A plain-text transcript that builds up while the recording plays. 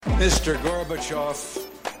Mr. Gorbachev,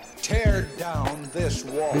 tear down this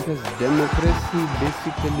wall. Because democracy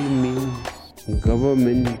basically means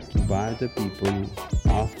government by the people,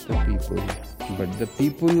 of the people, but the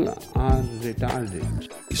people are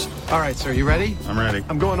retarded. All right, sir, you ready? I'm ready.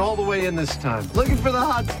 I'm going all the way in this time. Looking for the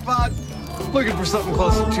hot spot. Looking for something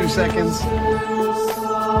close to 2 seconds.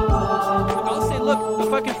 I'll say, look, a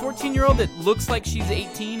fucking 14-year-old that looks like she's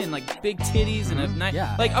 18 and like big titties and a nice,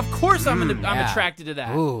 like, of course I'm attracted to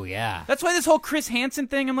that. Ooh, yeah. That's why this whole Chris Hansen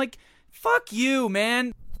thing, I'm like, fuck you,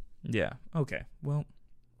 man. Yeah. Okay. Well,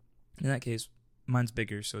 in that case, mine's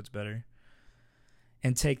bigger, so it's better.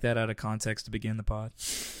 And take that out of context to begin the pod.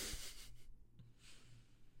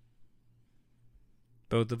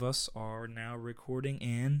 Both of us are now recording,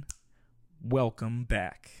 and welcome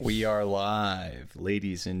back. We are live,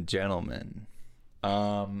 ladies and gentlemen.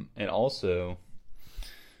 And also,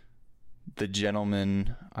 the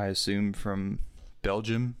gentlemen, I assume, from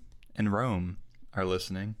Belgium and Rome are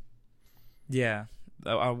listening. Yeah.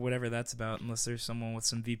 Whatever that's about, unless there's someone with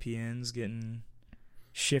some VPNs getting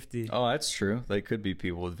shifty. Oh, that's true. They could be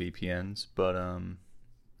people with VPNs, but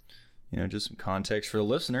just some context for the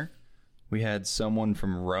listener. We had someone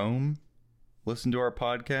from Rome listen to our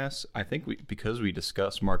podcast. I think because we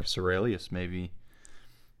discussed Marcus Aurelius, maybe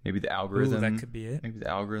the algorithm. Ooh, that could be it. Maybe the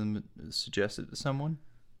algorithm suggested to someone.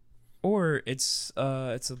 Or it's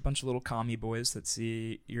a bunch of little commie boys that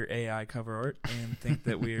see your AI cover art and think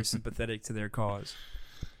that we are sympathetic to their cause.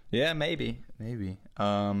 Yeah, maybe.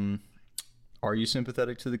 Are you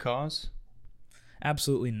sympathetic to the cause?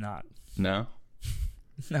 Absolutely not. No?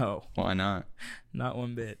 No. Why not? Not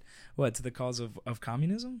one bit. What, to the cause of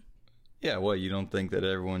communism? Yeah, what, you don't think that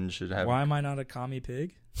everyone should have... Why am I not a commie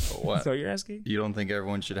pig? What? That's what you're asking? You don't think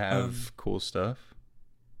everyone should have cool stuff?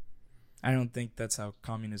 I don't think that's how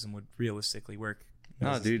communism would realistically work.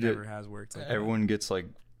 No, dude. It never has worked like everyone gets, like,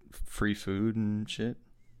 free food and shit?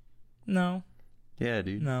 No. Yeah,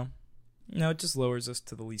 dude. No, it just lowers us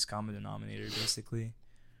to the least common denominator, basically.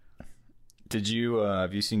 Did you,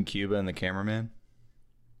 have you seen Cuba and the Cameraman?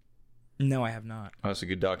 No, I have not. Oh, it's a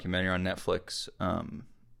good documentary on Netflix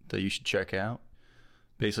that you should check out.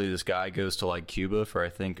 Basically, this guy goes to, like, Cuba for, I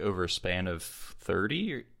think, over a span of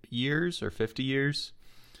 30 years or 50 years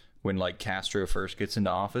when, like, Castro first gets into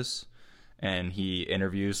office, and he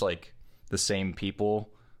interviews, like, the same people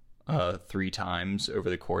 3 times over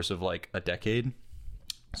the course of, like, a decade.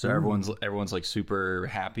 So everyone's like super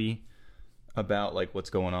happy about like what's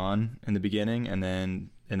going on in the beginning, and then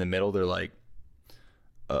in the middle they're like,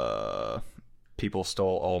 people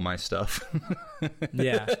stole all my stuff.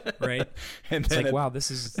 Yeah, right. And it's like, wow, this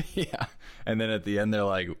is yeah. And then at the end they're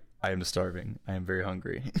like, I am starving. I am very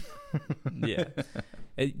hungry. Yeah,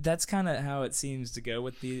 that's kind of how it seems to go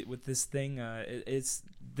with this thing.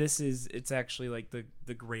 It's actually like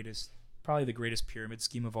the greatest, probably the greatest pyramid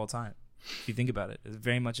scheme of all time. If you think about it, it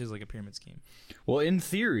very much is like a pyramid scheme. Well, in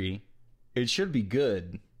theory, it should be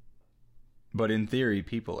good, but in theory,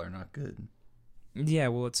 people are not good. Yeah,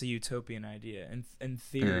 well, it's a utopian idea. In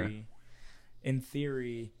theory,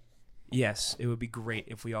 yes, it would be great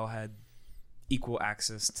if we all had equal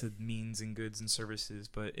access to means and goods and services,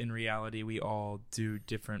 but in reality, we all do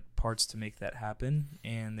different parts to make that happen.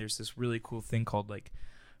 And there's this really cool thing called like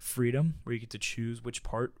freedom, where you get to choose which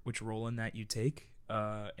role in that you take.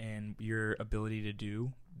 And your ability to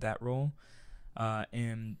do that role,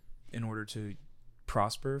 and in order to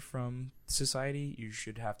prosper from society, you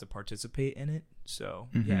should have to participate in it. So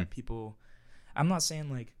yeah, people. I'm not saying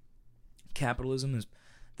like capitalism is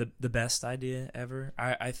the best idea ever.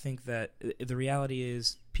 I think that the reality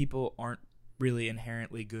is people aren't really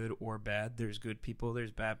inherently good or bad. There's good people,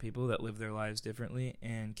 there's bad people that live their lives differently,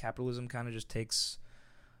 and capitalism kind of just takes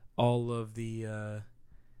all of the.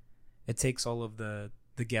 It takes all of the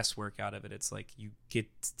guesswork out of it. It's like you get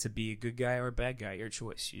to be a good guy or a bad guy, your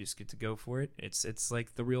choice. You just get to go for it. It's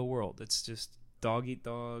like the real world. It's just dog eat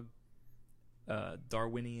dog,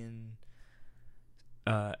 Darwinian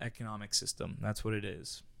economic system. That's what it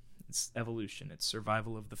is. It's evolution. It's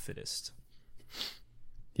survival of the fittest.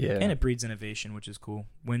 Yeah, and it breeds innovation, which is cool.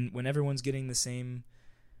 When everyone's getting the same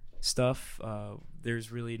stuff,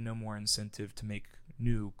 there's really no more incentive to make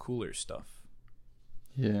new, cooler stuff.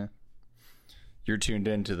 Yeah. You're tuned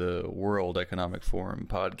into the World Economic Forum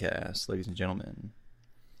podcast, ladies and gentlemen.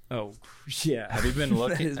 Oh, yeah. Have you been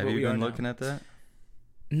looking? Have you been looking at that?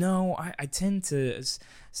 No, I tend to.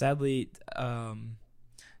 Sadly,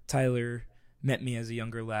 Tyler met me as a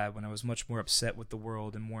younger lad when I was much more upset with the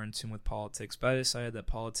world and more in tune with politics. But I decided that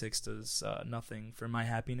politics does nothing for my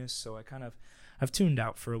happiness, so I've tuned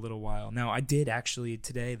out for a little while. Now, I did actually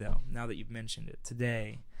today, though. Now that you've mentioned it,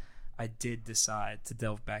 today I did decide to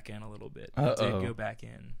delve back in a little bit. Uh-oh. I did go back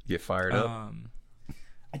in. Get fired up.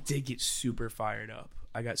 I did get super fired up.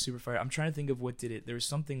 I got super fired. I'm trying to think of what did it. There was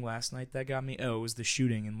something last night that got me. Oh, it was the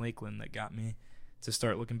shooting in Lakeland that got me to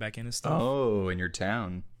start looking back into stuff. Oh, in your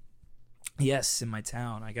town. Yes, in my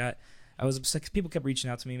town. I was upset 'cause people kept reaching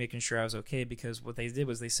out to me, making sure I was okay, because what they did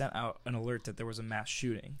was they sent out an alert that there was a mass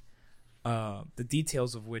shooting. The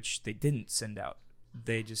details of which they didn't send out.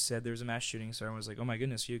 They just said there was a mass shooting, so I was like, oh my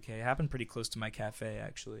goodness, you okay? It happened pretty close to my cafe,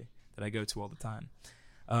 actually, that I go to all the time.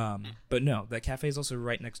 But no, that cafe is also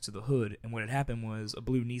right next to the hood, and what had happened was a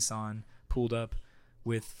blue Nissan pulled up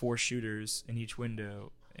with 4 shooters in each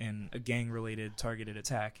window in a gang-related targeted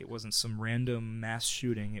attack. It wasn't some random mass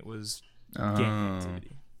shooting. It was gang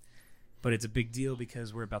activity. But it's a big deal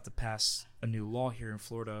because we're about to pass a new law here in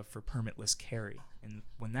Florida for permitless carry. And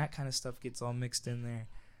when that kind of stuff gets all mixed in there,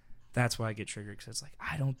 that's why I get triggered, because it's like,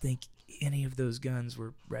 I don't think any of those guns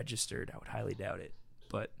were registered. I would highly doubt it.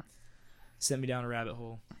 But sent me down a rabbit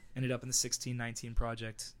hole. Ended up in the 1619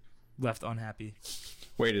 project. Left unhappy.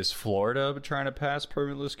 Wait, is Florida trying to pass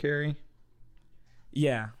permitless carry?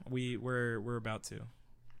 Yeah, we're about to.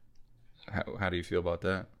 How do you feel about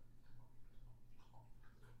that?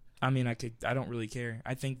 I mean, I don't really care.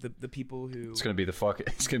 I think the people who It's gonna be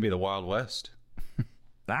the Wild West.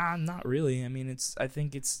 Not really. I mean, I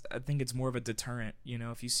think it's more of a deterrent. You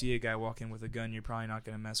know, if you see a guy walking with a gun, you're probably not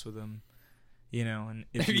gonna mess with him. You know, and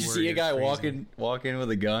if you see a guy walk in with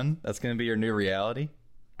a gun, that's gonna be your new reality.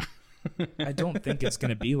 I don't think it's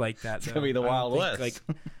gonna be like that. It's gonna be the Wild West.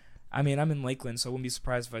 I mean, I'm in Lakeland, so I wouldn't be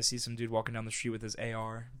surprised if I see some dude walking down the street with his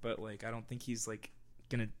AR. But like, I don't think he's like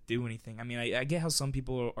gonna do anything. I mean, I get how some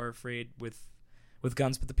people are afraid with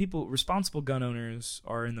guns, but the responsible gun owners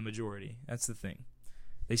are in the majority. That's the thing.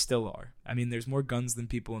 They still are. I mean, there's more guns than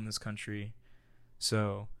people in this country,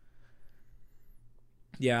 so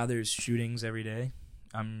yeah, there's shootings every day.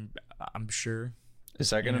 I'm sure. Is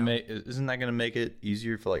that isn't that gonna make it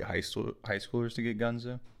easier for like high schoolers to get guns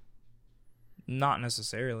though? Not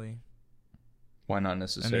necessarily. Why not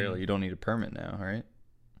necessarily? I mean, you don't need a permit now, right?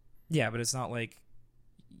 Yeah, but it's not like,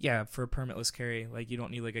 for a permitless carry, like you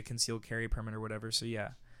don't need like a concealed carry permit or whatever. So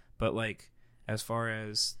yeah, but like as far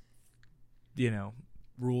as, you know,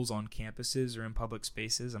 rules on campuses or in public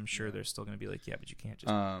spaces, I'm sure they're still going to be like, yeah, but you can't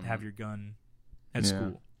just have your gun at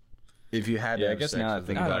school. If you had to, I guess now I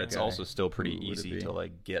think about it, it's guy. Also still pretty easy to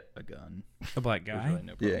like get a gun. A black guy? Really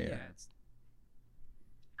no problem. Yeah.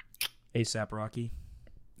 It's ASAP Rocky.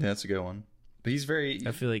 Yeah, that's a good one. But he's very.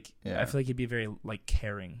 I feel like he'd be very like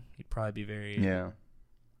caring. He'd probably be very. Yeah.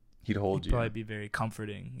 He'd hold you. He'd probably be very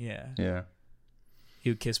comforting. Yeah. Yeah. He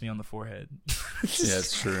would kiss me on the forehead. Yeah,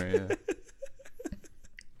 it's true. Yeah.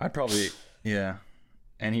 I'd probably. Yeah.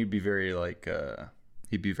 And he'd be very like.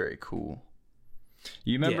 He'd be very cool.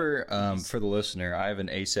 You remember, for the listener, I have an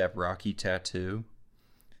ASAP Rocky tattoo.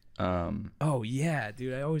 Oh yeah,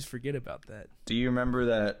 dude! I always forget about that. Do you remember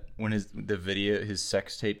that when his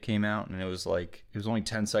sex tape came out, and it was only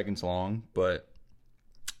 10 seconds long, but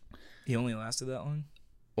he only lasted that long?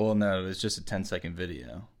 Well, no, it was just a 10-second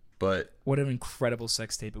video. But what an incredible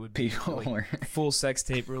sex tape it would be! People were full sex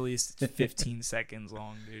tape released 15 seconds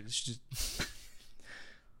long, dude. It's just.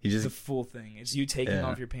 It's the full thing. It's you taking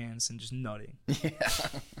off your pants and just nutting. Yeah.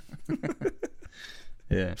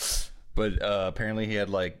 Yeah. But apparently he had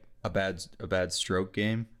like a bad stroke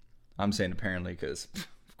game. I'm saying apparently because,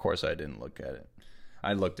 of course, I didn't look at it.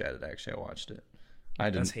 I looked at it, actually. I watched it.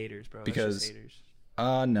 That's haters, bro. Because, that's just haters.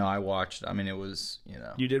 No, I watched. I mean, it was, you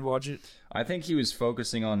know. You did watch it? I think he was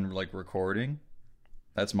focusing on like recording.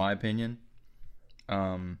 That's my opinion.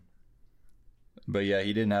 But yeah,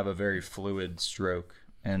 he didn't have a very fluid stroke.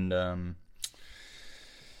 And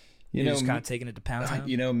you know, just kind of taking it to Pound Town.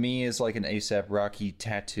 You know, me as like an ASAP Rocky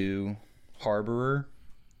tattoo harborer.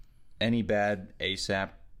 Any bad ASAP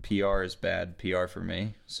PR is bad PR for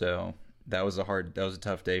me. So that was a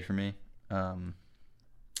tough day for me.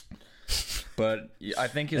 But I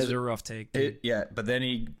think it was a rough take. But then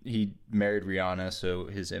he married Rihanna, so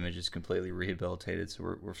his image is completely rehabilitated.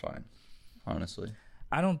 So we're fine, honestly.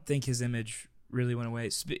 I don't think his image really went away.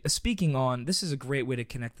 Speaking on, this is a great way to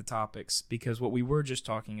connect the topics, because what we were just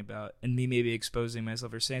talking about, and me maybe exposing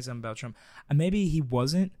myself or saying something about Trump, maybe he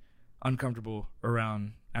wasn't uncomfortable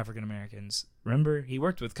around African Americans. Remember, he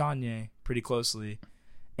worked with Kanye pretty closely,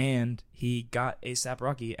 and he got ASAP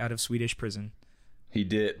Rocky out of Swedish prison. He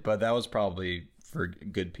did, but that was probably for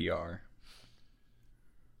good PR.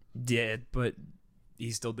 Yeah, but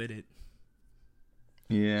he still did it.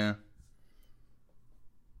 Yeah.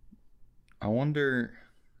 I wonder,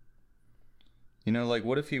 you know, like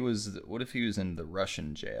what if he was in the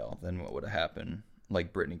Russian jail? Then what would have happened?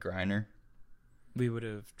 like Brittany Griner? We would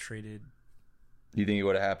have traded. You think it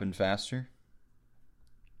would have happened faster?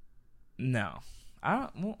 No. I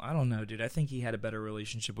don't know, dude. I think he had a better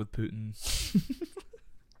relationship with Putin.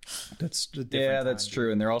 That's time,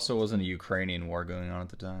 true. And there also wasn't a Ukrainian war going on at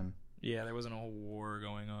the time. Yeah, there wasn't a whole war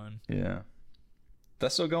going on. Yeah.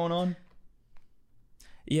 That's still going on?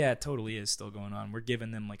 Yeah, it totally is still going on. We're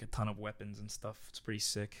giving them like a ton of weapons and stuff. It's pretty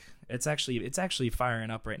sick. It's actually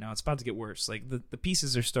firing up right now. It's about to get worse. Like the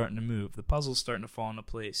pieces are starting to move. The puzzle's starting to fall into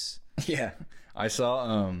place. Yeah. I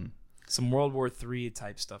saw some World War III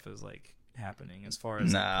type stuff is like happening as far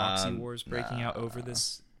as like, proxy wars breaking out over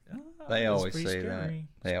this. They always say scary.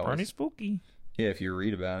 that. It's pretty spooky. Yeah, if you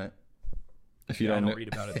read about it. If you I don't don't read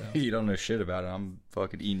about it though. You don't know shit about it. I'm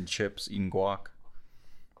fucking eating chips, eating guac.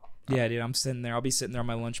 Yeah, dude, I'm sitting there. I'll be sitting there on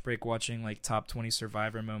my lunch break watching like top 20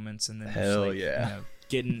 Survivor moments, and then hell just, like, yeah,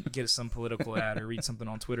 you know, get some political ad or read something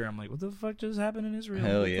on Twitter. I'm like, what the fuck just happened in Israel?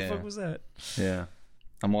 Hell what yeah. the fuck was that? Yeah,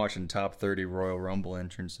 I'm watching top 30 Royal Rumble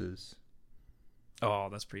entrances. Oh,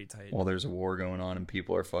 that's pretty tight. Well, there's a war going on, and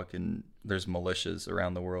people are there's militias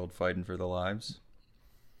around the world fighting for their lives.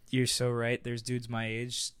 You're so right. There's dudes my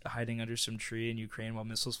age hiding under some tree in Ukraine while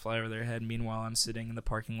missiles fly over their head. Meanwhile, I'm sitting in the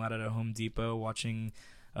parking lot at a Home Depot watching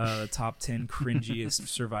top 10 cringiest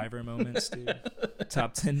Survivor moments, dude.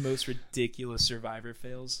 Top 10 most ridiculous Survivor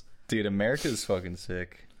fails. Dude, America's fucking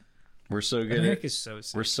sick. We're so good. America's so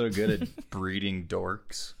sick. We're so good at breeding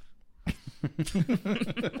dorks.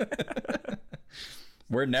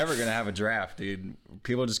 We're never gonna have a draft, dude.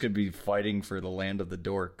 People just could be fighting for the land of the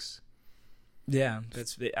dorks. Yeah,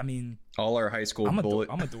 that's. I mean, all our high school I'm a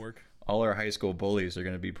dork. All our high school bullies are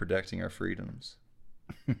gonna be protecting our freedoms.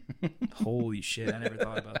 Holy shit! I never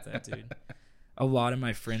thought about that, dude. A lot of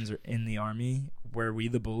my friends are in the army. Were we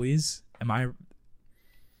the bullies? Am I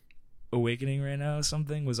awakening right now?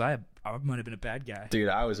 Something was I might have been a bad guy. Dude,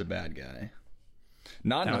 I was a bad guy.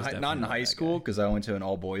 Not in high school because I went to an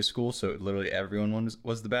all boys school, so literally everyone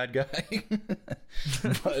was the bad guy.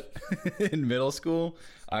 But in middle school,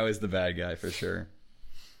 I was the bad guy for sure.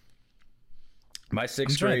 My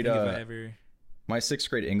sixth grade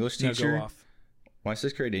English teacher. Go off. My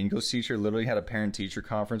sixth grade English teacher literally had a parent teacher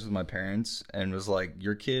conference with my parents and was like,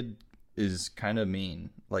 "Your kid is kind of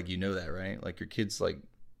mean. Like, you know that, right? Like, your kid's like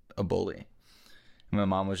a bully." And my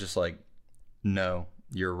mom was just like, "No,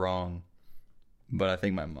 you're wrong." But I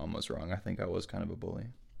think my mom was wrong. I think I was kind of a bully.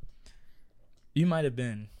 You might have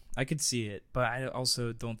been. I could see it, but I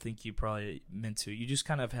also don't think you probably meant to. You just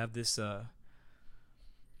kind of have this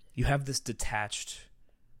you have this detached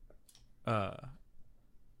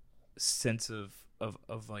sense of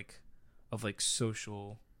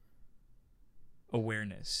social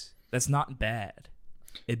awareness. That's not bad.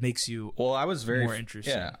 It makes you I was very more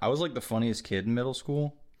interesting. Yeah, I was like the funniest kid in middle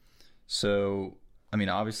school. So I mean,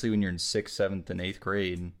 obviously, when you're in 6th, 7th, and 8th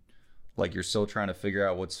grade, like, you're still trying to figure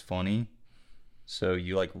out what's funny. So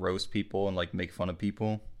you, like, roast people and, like, make fun of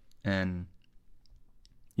people. And,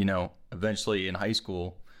 you know, eventually in high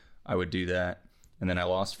school, I would do that. And then I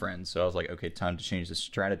lost friends. So I was like, okay, time to change the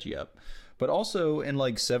strategy up. But also in,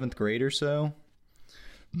 like, 7th grade or so,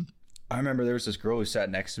 I remember there was this girl who sat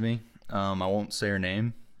next to me. I won't say her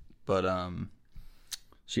name. But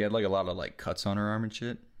she had, like, a lot of, like, cuts on her arm and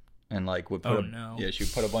shit. And like would put she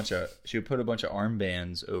would put a bunch of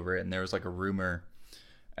armbands over it, and there was like a rumor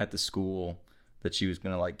at the school that she was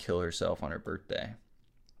gonna like kill herself on her birthday.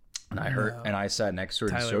 And I heard, and I sat next to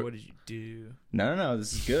her. Tyler, what did you do? No,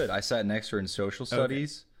 this is good. I sat next to her in social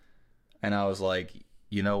studies, and I was like,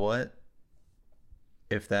 you know what?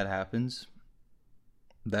 If that happens,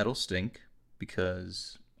 that'll stink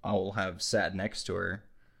because I will have sat next to her,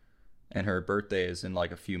 and her birthday is in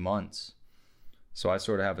like a few months. So I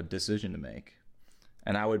sort of have a decision to make.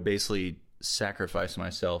 And I would basically sacrifice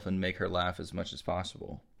myself and make her laugh as much as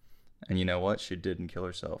possible. And you know what? She didn't kill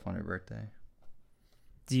herself on her birthday.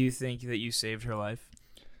 Do you think that you saved her life?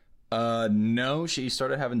 No, she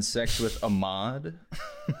started having sex with Ahmad.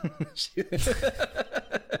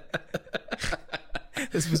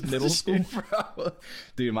 This was middle school?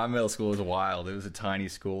 Dude, my middle school was wild. It was a tiny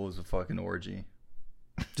school. It was a fucking orgy.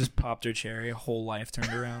 Just popped her cherry, a whole life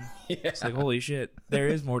turned around. Yeah. It's like, holy shit, there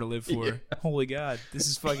is more to live for. Yeah. Holy God, this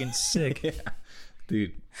is fucking sick. Yeah.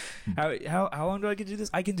 Dude. How long do I get to do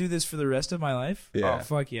this? I can do this for the rest of my life? Yeah. Oh,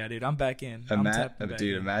 fuck yeah, dude. I'm back in.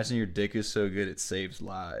 Dude, imagine your dick is so good it saves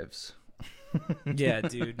lives. Yeah,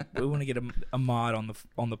 dude. We want to get a mod on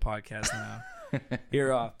the podcast now.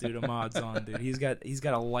 You're off, dude. A mod's on, dude. He's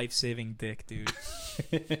got a life-saving dick, dude.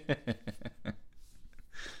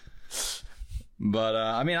 But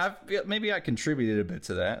I mean, maybe I contributed a bit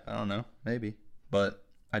to that. I don't know, maybe. But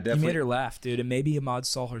I You definitely made her laugh, dude, and maybe Ahmad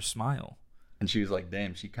saw her smile. and she was like,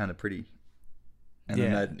 "Damn, she kind of pretty." And yeah,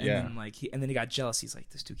 then that, and yeah. then and then he got jealous. He's like,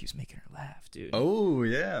 this dude keeps making her laugh, dude. Oh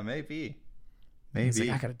yeah, maybe. He's like,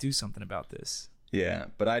 I gotta do something about this. Yeah,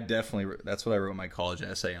 but I definitely that's what I wrote my college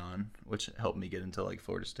essay on, which helped me get into like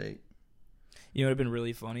Florida State. You know, it'd have been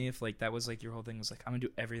really funny if like that was like your whole thing was like, I'm gonna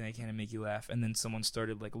do everything I can to make you laugh, and then someone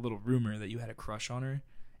started like a little rumor that you had a crush on her,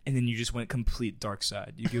 and then you just went complete dark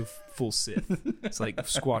side. You go full Sith. It's like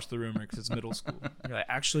squash the rumor because it's middle school. You're like,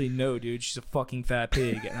 actually, no, dude, she's a fucking fat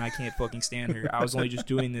pig, and I can't fucking stand her. I was only just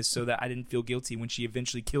doing this so that I didn't feel guilty when she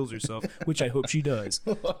eventually kills herself, which I hope she does.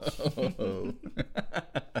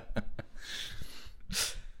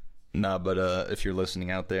 Nah, but if you're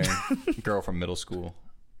listening out there, girl from middle school,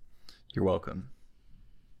 you're welcome.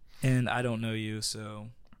 And I don't know you, so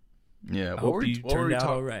Yeah, I hope you turned out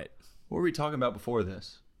all right. What were we talking about before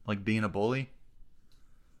this? Like being a bully?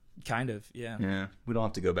 Kind of, yeah. Yeah, we don't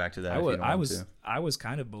have to go back to that. I was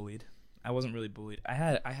kind of bullied. I wasn't really bullied. I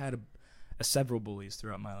had several bullies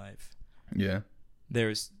throughout my life. Yeah.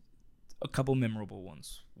 There's a couple memorable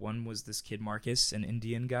ones. One was this kid Marcus in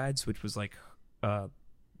Indian Guides, which was like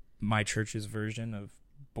my church's version of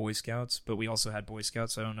Boy Scouts, but we also had Boy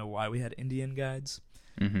Scouts. So I don't know why we had Indian Guides.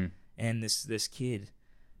 Mm-hmm. And this kid,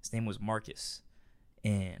 his name was Marcus,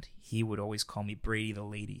 and he would always call me Brady the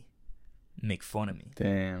Lady, make fun of me.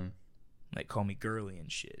 Damn. Like call me girly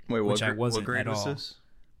and shit. Wait, which I wasn't what grade at was all. this?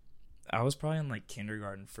 I was probably in like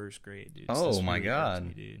kindergarten, first grade, dude. Oh, this my really God.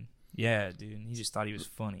 irked me, dude. Yeah, dude. He just thought he was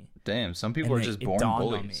funny. Damn, some people And are just it born dawned on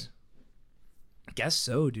bullies. I guess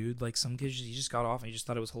so, dude. Like some kids, he just got off and he just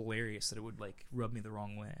thought it was hilarious that it would like rub me the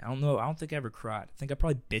wrong way. I don't know. I don't think I ever cried. I think I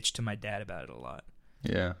probably bitched to my dad about it a lot.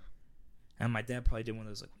 Yeah. And my dad probably did one of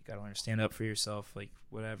those like, you gotta learn to stand up for yourself, like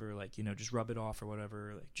whatever, like, you know, just rub it off or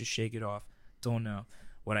whatever, like just shake it off. Don't know.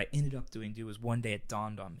 What I ended up doing, dude, was one day it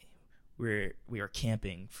dawned on me. We were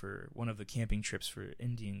camping for one of the camping trips for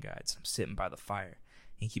Indian Guides. I'm sitting by the fire.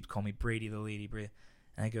 And he keeps calling me Brady the Lady, Brady.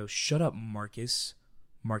 And I go, shut up, Marcus.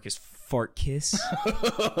 Marcus fart kiss. And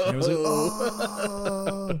I was like,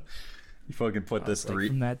 oh. You fucking put this Like, three.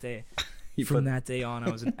 from that day. That day on,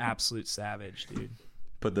 I was an absolute savage, dude.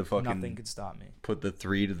 Put the fucking. Nothing could stop me. Put the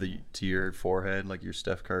 3 to your forehead like you're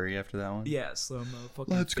Steph Curry after that one. Yeah, slow mo.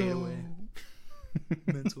 Fucking Let's fade go. away.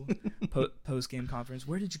 Mental. Post game conference.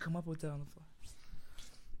 Where did you come up with that on the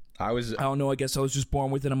fly? I don't know. I guess I was just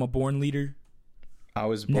born with it. I'm a born leader.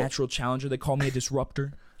 Natural challenger. They call me a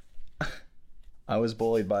disruptor. I was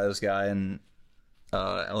bullied by this guy in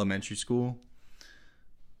elementary school.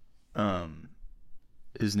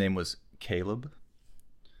 His name was Caleb,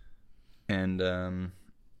 and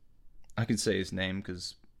I can say his name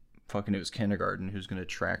because fucking it was kindergarten. Who's gonna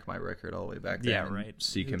track my record all the way back there? Yeah, and right.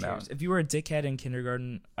 Seek Who him cares? out. If you were a dickhead in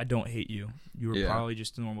kindergarten, I don't hate you. You were Yeah. probably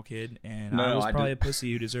just a normal kid, and No, I was I probably did- a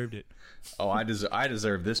pussy who deserved it. Oh, I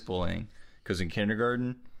deserve this bullying because in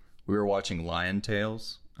kindergarten we were watching Lion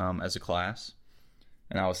Tales as a class,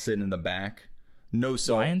 and I was sitting in the back. No,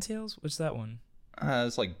 so Lion Tales? What's that one?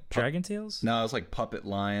 it's like Dragon Tales? No, it's like puppet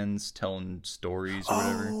lions telling stories or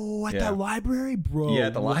whatever. Oh, at Yeah. that library, bro. Yeah,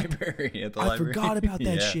 at the What? library. At the I library. forgot about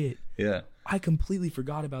that Yeah. shit. Yeah, I completely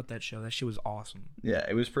forgot about that show. That shit was awesome. yeah,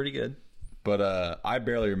 it was pretty good. But I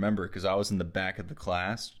barely remember because I was in the back of the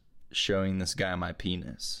class showing this guy my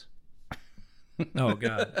penis. Oh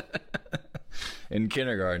god. In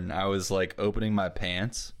kindergarten, I was like opening my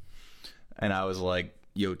pants, and I was like,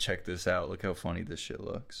 "Yo, check this out! Look how funny this shit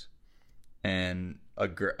looks." And a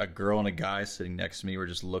girl and a guy sitting next to me were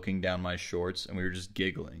just looking down my shorts, and we were just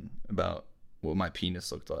giggling about what my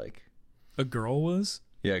penis looked like. A girl was?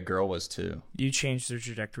 Yeah, a girl was too. You changed the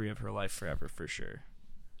trajectory of her life forever for sure.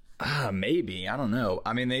 Maybe, I don't know.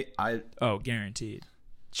 I mean, Oh, guaranteed.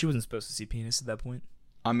 She wasn't supposed to see penis at that point.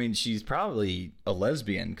 I mean, she's probably a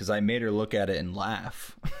lesbian because I made her look at it and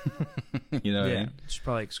laugh. You know what I mean? She's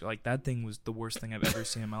probably like that thing was the worst thing I've ever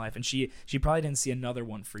seen in my life, and she probably didn't see another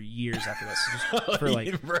one for years after that. So just for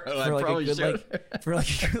like Bro, I for like a probably good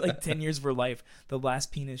showed like 10 years of her life, the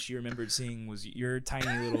last penis she remembered seeing was your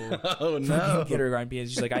tiny little Oh no! fucking kindergarten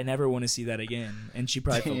penis. She's like, I never want to see that again, and she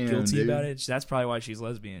probably felt Damn, guilty dude. about it. That's probably why she's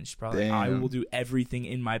lesbian. She's probably like, I Damn. will do everything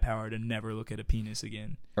in my power to never look at a penis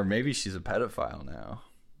again. Or maybe she's a pedophile now.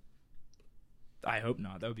 I hope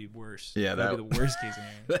not. That would be worse. Yeah, that would be the worst case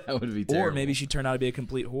scenario. That would be terrible. Or maybe she turned out to be a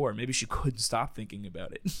complete whore. Maybe she couldn't stop thinking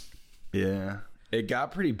about it. Yeah, it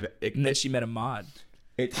got pretty bad. And then she met a mod.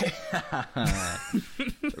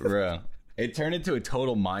 Bro, it turned into a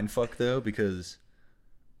total mindfuck though because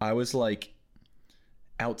I was like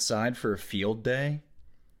outside for a field day,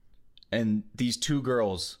 and these two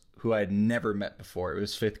girls who I had never met before. It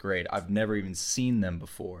was 5th grade. I've never even seen them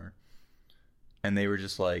before. And they were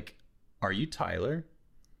just like, "Are you Tyler?"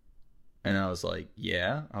 And I was like,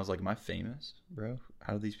 "Yeah." I was like, "Am I famous, bro?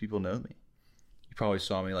 How do these people know me?" You probably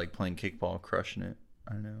saw me like playing kickball, crushing it.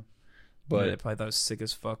 I don't know. But I probably thought I was sick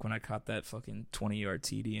as fuck when I caught that fucking 20-yard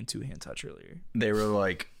TD and 2-hand touch earlier. they were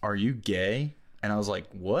like, "Are you gay?" And I was like,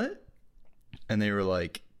 "What?" And they were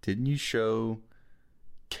like, "Didn't you show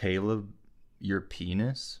Caleb your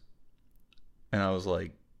penis?" And I was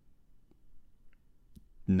like,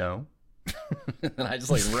 "No." And I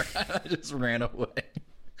just ran away.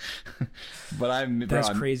 But That's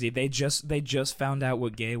crazy. They just found out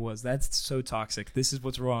what gay was. That's so toxic. This is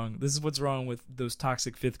what's wrong. This is what's wrong with those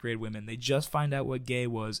toxic 5th grade women. They just find out what gay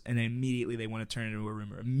was, and immediately they want to turn it into a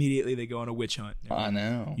rumor. Immediately they go on a witch hunt. I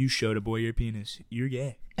know. You showed a boy your penis. You're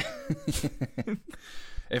gay.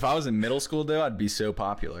 If I was in middle school, though, I'd be so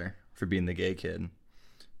popular for being the gay kid.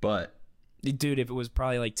 But dude, if it was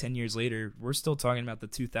probably like 10 years later, we're still talking about the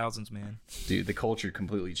 2000s, man. Dude, the culture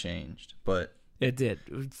completely changed. But it did.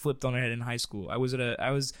 It flipped on its head in high school. I was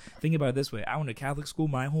thinking about it this way. I went to Catholic school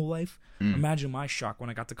my whole life. Imagine my shock when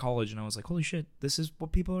I got to college and I was like, holy shit, this is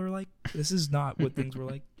what people are like? This is not what things were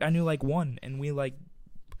like. I knew like one, and we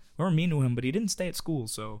were mean to him, but he didn't stay at school,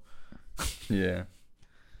 so yeah.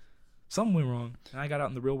 Something went wrong. And I got out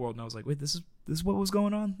in the real world and I was like, wait, this is what was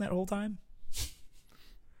going on that whole time?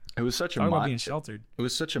 It was such being sheltered. It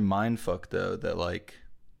was such a mind fuck though, that like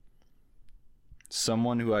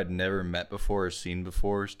someone who I'd never met before or seen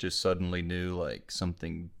before just suddenly knew like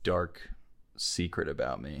something dark secret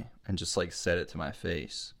about me and just like said it to my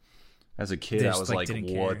face. As a kid, I was like,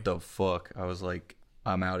 what the fuck? I was like,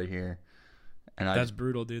 I'm out of here. And that's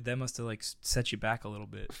brutal, dude. That must have like set you back a little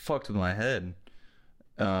bit. Fucked with my head.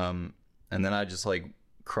 And then I just like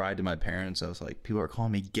cried to my parents. I was like, people are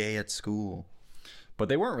calling me gay at school. But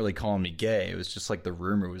they weren't really calling me gay. It was just like the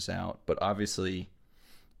rumor was out. But obviously,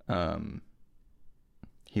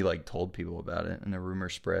 he like told people about it and the rumor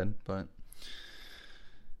spread. But,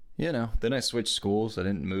 you know, then I switched schools. I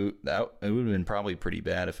didn't move. It would have been probably pretty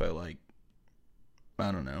bad if I like,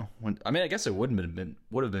 I don't know. I guess it would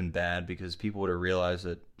have been bad because people would have realized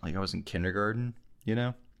that like I was in kindergarten, you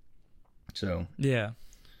know? So. Yeah.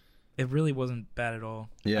 It really wasn't bad at all.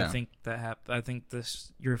 Yeah. I think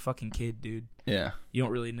you're a fucking kid, dude. Yeah. You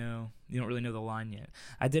don't really know the line yet.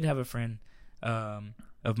 I did have a friend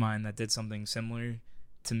of mine that did something similar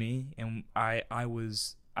to me, and I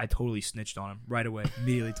totally snitched on him right away.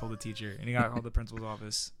 Immediately told the teacher, and he got called the principal's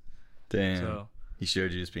office. Damn. So, he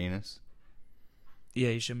showed you his penis? Yeah,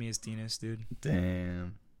 he showed me his penis, dude.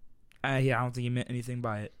 Damn. I don't think he meant anything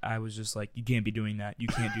by it. I was just like, you can't be doing that. You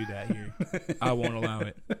can't do that here. I won't allow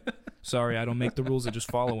it. Sorry, I don't make the rules. I just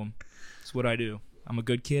follow them. It's what I do. I'm a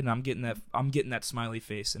good kid, and I'm getting that smiley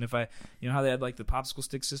face. And if you know how they had like the popsicle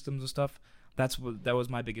stick systems and stuff, that was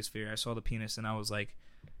my biggest fear. I saw the penis, and I was like,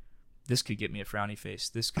 this could get me a frowny face.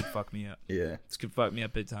 This could fuck me up. Yeah. This could fuck me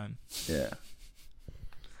up big time. Yeah.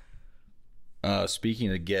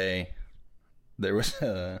 Speaking of gay, there was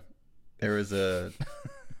a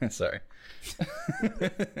sorry.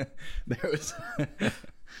 This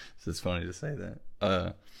is funny to say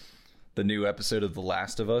that. The new episode of The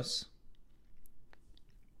Last of Us.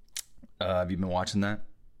 Have you been watching that?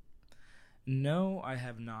 No, I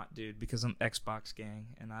have not, dude, because I'm Xbox gang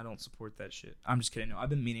and I don't support that shit. I'm just kidding. No, I've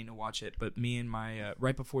been meaning to watch it, but me and my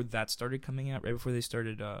right before that started coming out, right before they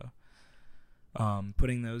started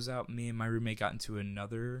putting those out, me and my roommate got into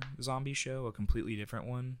another zombie show, a completely different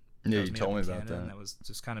one. Yeah, you told me about that. And that was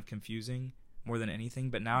just kind of confusing more than anything.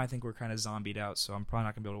 But now I think we're kind of zombied out, so I'm probably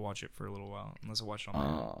not gonna be able to watch it for a little while unless I watch it on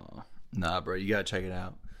my own. Nah, bro, you gotta check it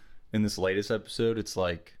out. In this latest episode, it's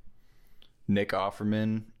like Nick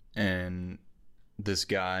Offerman and this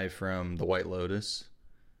guy from The White Lotus,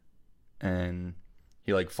 and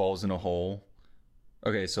he like falls in a hole.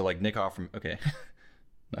 Okay, so like Nick Offerman. Okay,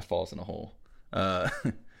 not falls in a hole.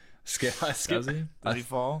 Skip. Does he? Did he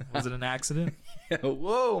fall? Was it an accident? Yeah,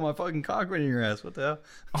 whoa, my fucking cock went in your ass. What the hell?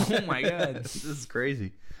 Oh my god. This is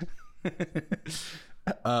crazy.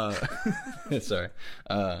 Sorry.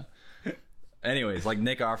 Anyways, like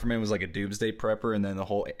Nick Offerman was like a doomsday prepper, and then the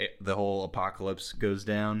whole apocalypse goes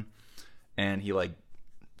down, and he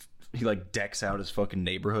decks out his fucking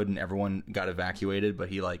neighborhood, and everyone got evacuated, but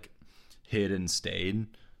he like hid and stayed.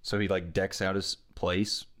 So he like decks out his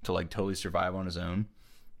place to like totally survive on his own.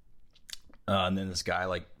 And then this guy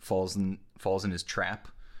like falls in his trap,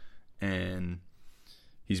 and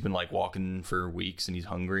he's been like walking for weeks, and he's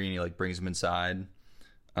hungry, and he like brings him inside,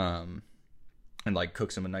 and like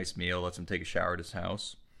cooks him a nice meal, lets him take a shower at his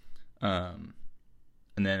house. And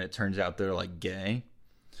then it turns out they're like gay,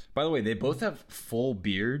 By the way, they both have full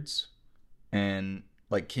beards, and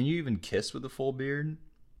like, can you even kiss with a full beard?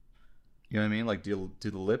 You know what I mean? Like, do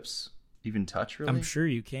the lips even touch? Really? I'm sure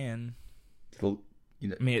you can. You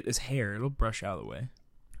know, I mean, it's hair. It'll brush out of the way.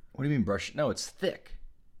 what do you mean brush? No, it's thick.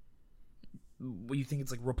 What, you think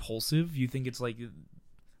it's like repulsive? You think it's like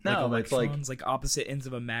No, it's like like opposite ends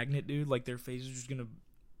of a magnet, dude? Like their face is just gonna.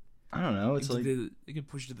 I don't know. It's like they could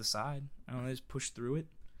push to the side. I don't know. Just push through it.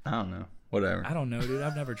 I don't know. Whatever. I don't know, dude.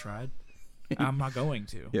 I've never tried. I'm not going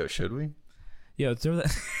to. Yo, should we? Yo, throw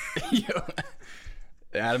that. Yo,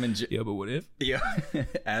 Adam and Yo, but what if? Yo,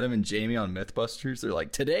 Adam and Jamie on MythBusters. They're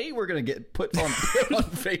like, today we're gonna get put on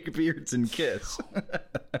fake beards and kiss.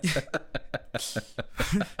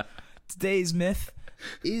 Today's myth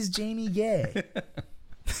is Jamie gay.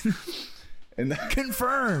 And that,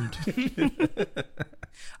 Confirmed.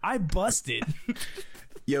 I busted.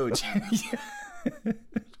 yo,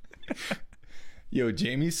 yo,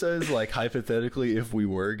 Jamie says, like, hypothetically, if we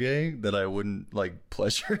were gay, that I wouldn't like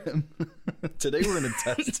pleasure him. Today we're gonna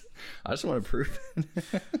test. I just want to prove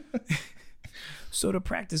it. So to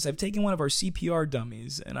practice, I've taken one of our CPR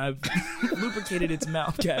dummies and I've lubricated its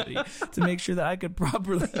mouth cavity to make sure that I could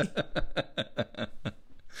properly.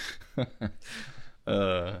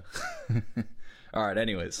 All right.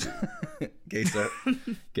 Anyways, gay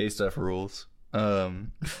stuff rules.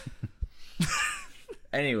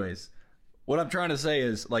 Anyways, what I'm trying to say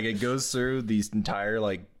is, like, it goes through this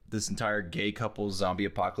entire gay couple's zombie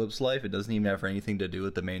apocalypse life. It doesn't even have anything to do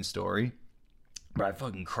with the main story. But I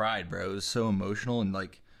fucking cried, bro. It was so emotional and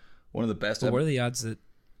like one of the best. Well, what are the odds that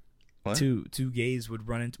What? two gays would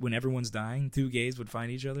run into when everyone's dying? Two gays would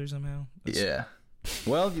find each other somehow. Yeah.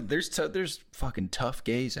 Well, there's fucking tough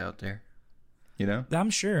gays out there. You know. I'm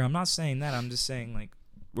sure. I'm not saying that. I'm just saying, like,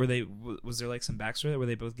 was there like some backstory? Were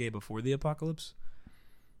they both gay before the apocalypse,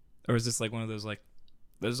 or is this like one of those like,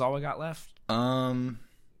 this is all we got left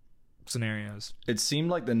scenarios? It seemed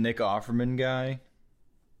like the Nick Offerman guy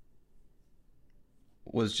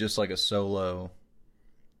was just like a solo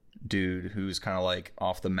dude who was kind of like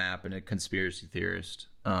off the map and a conspiracy theorist,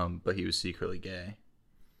 but he was secretly gay.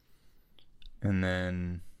 And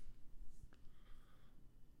then,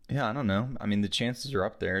 yeah, I don't know. I mean, the chances are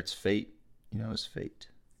up there. It's fate. You know, it's fate.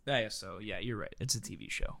 Yeah, so yeah, you're right. It's a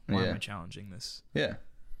TV show. Why am I challenging this? Yeah.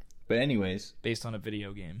 But anyways, based on a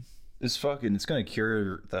video game. It's gonna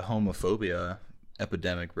cure the homophobia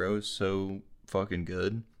epidemic, bro. It's so fucking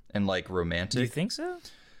good. And like romantic. Do you think so?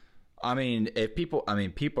 I mean, people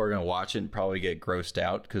are gonna watch it and probably get grossed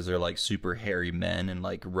out because they're like super hairy men and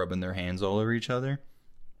like rubbing their hands all over each other.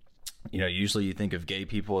 You know, usually you think of gay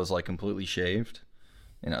people as like completely shaved.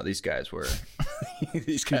 You know, these guys were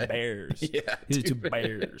these two bears. Yeah, these two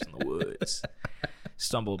bears in the woods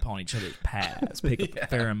stumble upon each other's paths, pick up a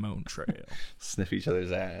pheromone trail, sniff each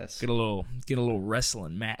other's ass, get a little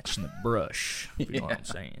wrestling match in the brush. If you know what I'm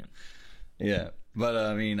saying? Yeah. But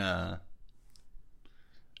I mean,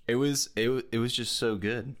 it was just so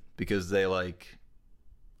good because they like,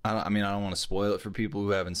 I don't want to spoil it for people who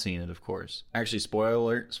haven't seen it, of course. Actually,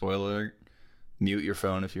 spoiler alert, mute your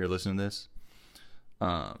phone if you're listening to this.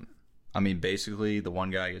 I mean, basically, the one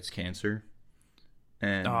guy gets cancer,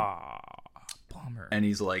 and bummer. And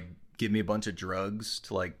he's like, give me a bunch of drugs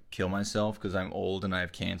to like kill myself because I'm old and I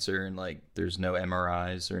have cancer and like there's no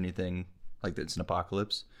MRIs or anything like that's an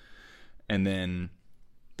apocalypse. And then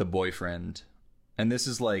the boyfriend, and this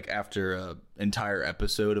is like after a entire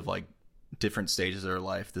episode of like different stages of their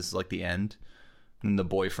life. This is like the end. And the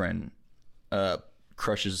boyfriend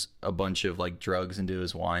crushes a bunch of like drugs into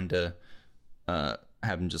his wine to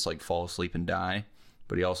have him just like fall asleep and die.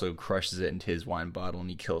 But he also crushes it into his wine bottle and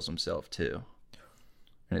he kills himself too.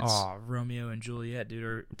 Oh, Romeo and Juliet, dude.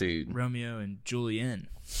 Or dude. Romeo and Julienne.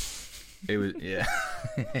 It was, yeah.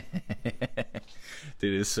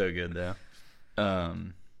 Dude, it's so good though.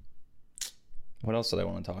 What else did I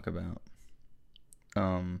want to talk about?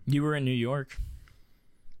 You were in New York.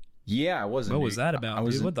 Yeah, I was. What was that about,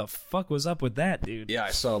 dude? What the fuck was up with that, dude? Yeah,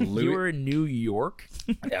 I saw Louis. You were in New York?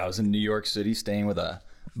 Yeah, I was in New York City staying with a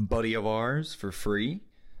buddy of ours for free.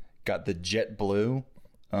 Got the JetBlue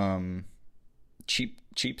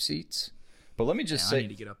cheap seats. But let me just say, I need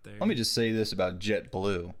to get up there. Let me just say this about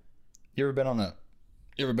JetBlue. You ever been on a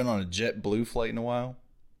JetBlue flight in a while?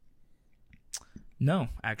 No,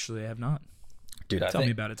 actually I have not. Dude, tell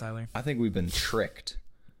me about it, Tyler. I think we've been tricked.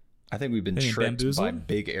 I think we've been tricked bamboozled? by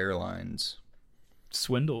big airlines.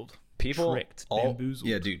 Swindled. People tricked. Bamboozled.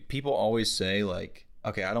 Yeah, dude. People always say like,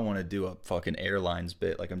 okay, I don't want to do a fucking airlines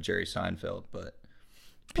bit like I'm Jerry Seinfeld, but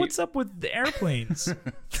what's up with the airplanes?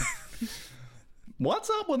 What's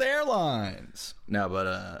up with airlines? No,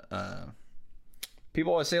 but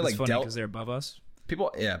People always say It's like funny Delta. because they're above us.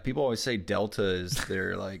 People always say Delta is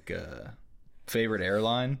their like favorite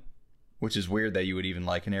airline, which is weird that you would even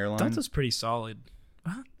like an airline. Delta's pretty solid.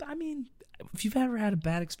 I mean, if you've ever had a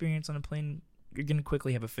bad experience on a plane, you're gonna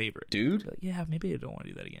quickly have a favorite. Dude, Like, yeah, maybe I don't want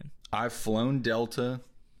to do that again. I've flown Delta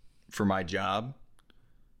for my job.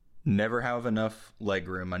 Never have enough leg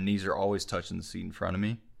room. My knees are always touching the seat in front of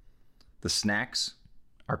me. The snacks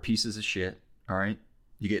are pieces of shit. All right,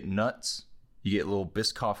 you get nuts. You get little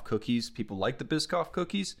Biscoff cookies. People like the Biscoff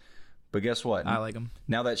cookies, but guess what? I like them.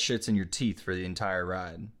 Now that shit's in your teeth for the entire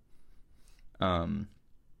ride.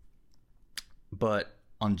 But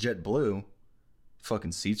on JetBlue,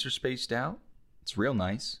 fucking seats are spaced out. It's real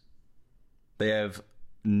nice. They have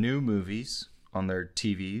new movies on their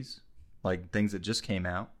TVs, like things that just came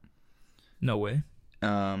out. No way.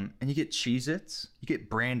 And you get Cheez-Its. You get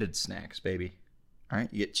branded snacks, baby. All right,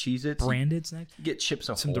 you get Cheez-Its. Branded snacks. You get Chips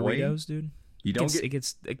Ahoy. Some Doritos, dude. You don't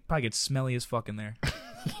It probably gets smelly as fuck in there.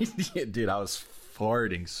 Yeah, dude, I was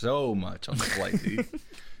farting so much on the flight, dude.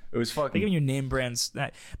 It was They're fucking. giving you name brand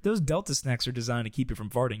snack. Those Delta snacks are designed to keep you from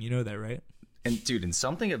farting. You know that, right? And dude, and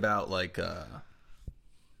something about like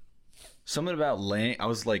something about laying. I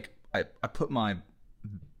was like, I put my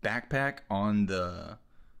backpack on the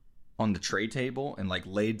tray table and like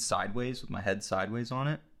laid sideways with my head sideways on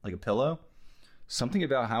it, like a pillow. Something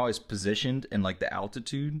about how I was positioned and like the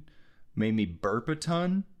altitude made me burp a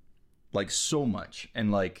ton, like so much,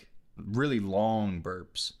 and like really long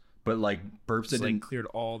burps, but like burps that It's like didn't. cleared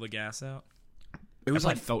all the gas out. It was That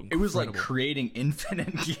like felt it was like incredible. creating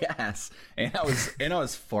infinite gas, and I was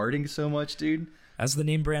farting so much, dude. That's the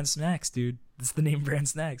name brand snacks, dude. That's the name brand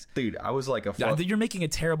snacks. Dude, I was like a Yeah, fuck. you're making a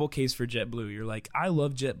terrible case for JetBlue. You're like, I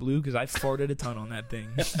love JetBlue because I farted a ton on that thing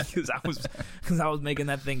because I was making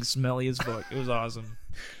that thing smelly as fuck. It was awesome.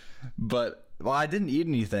 But well, I didn't eat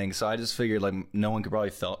anything, so I just figured like no one could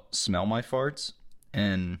probably smell my farts.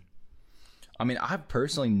 And I mean, I've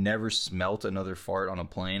personally never smelt another fart on a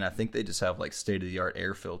plane. I think they just have like state of the art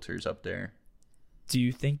air filters up there. Do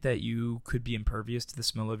you think that you could be impervious to the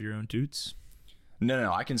smell of your own toots?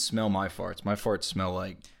 No, I can smell my farts. My farts smell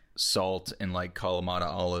like salt and like Kalamata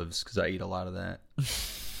olives because I eat a lot of that.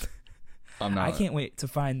 I'm not. I can't wait to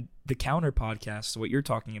find the counter podcast, what you're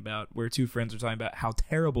talking about, where two friends are talking about how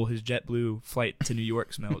terrible his JetBlue flight to New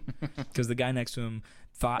York smelled because the guy next to him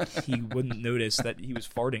thought he wouldn't notice that he was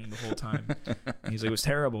farting the whole time. And he's like, it was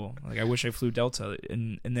terrible. Like, I wish I flew Delta.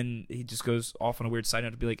 And then he just goes off on a weird side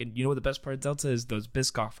note to be like, and you know what the best part of Delta is? Those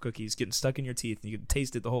Biscoff cookies getting stuck in your teeth and you can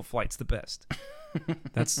taste it the whole flight's the best.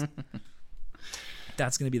 That's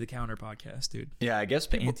going to be the counter podcast, dude. Yeah, I guess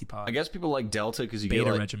people. antipod. I guess people like Delta because you Beta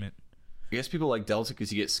get like. regiment. I guess people like Delta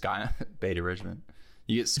because you get Sky Beta Regiment.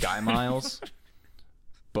 You get Sky Miles.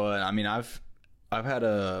 But I mean, I've had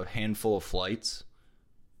a handful of flights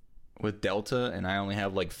with Delta, and I only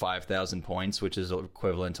have like 5,000 points, which is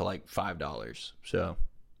equivalent to like $5. So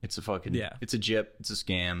it's a fucking It's a jip. It's a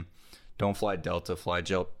scam. Don't fly Delta. Fly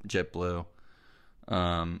JetBlue.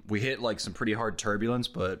 We hit like some pretty hard turbulence,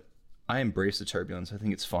 but I embrace the turbulence. I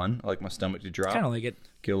think it's fun. I like my stomach to drop. Kind of like it.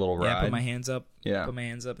 Get a little ride. Yeah, put my hands up. Yeah. Put my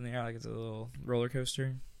hands up in the air like it's a little roller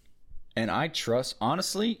coaster. And I trust,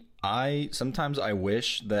 honestly, sometimes I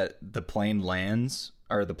wish that the plane lands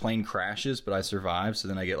or the plane crashes, but I survive. So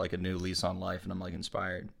then I get like a new lease on life and I'm like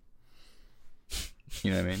inspired.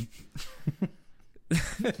 You know what I mean?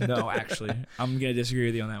 No, actually, I'm gonna disagree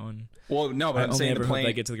with you on that one. Well, no, but I I'm only saying ever the hope plane.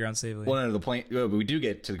 I get to the ground safely. Well, no, the plane. Well, we do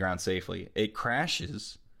get to the ground safely. It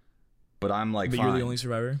crashes, but I'm like, but fine. you're the only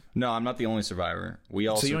survivor. No, I'm not the only survivor. We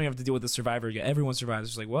also. So you don't even have to deal with the survivor. Everyone survives.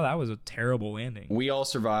 It's like, well, that was a terrible landing. We all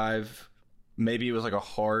survive. Maybe it was like a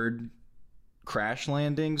hard crash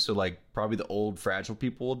landing, so like probably the old fragile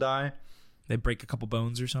people will die. They break a couple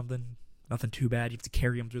bones or something. Nothing too bad. You have to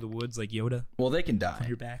carry them through the woods like Yoda Well, they can die. on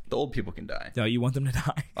your back. The old people can die. No, you want them to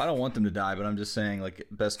die. I don't want them to die, but I'm just saying, like,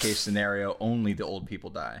 best case scenario, only the old people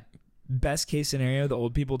die. Best case scenario, the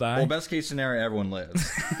old people die. Well, best case scenario, everyone lives.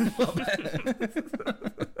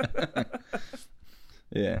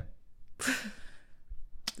 Yeah.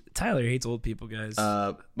 Tyler hates old people, guys.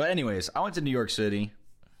 But anyways, I went to New York City,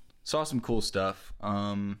 saw some cool stuff.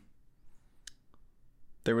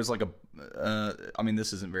 There was like I mean,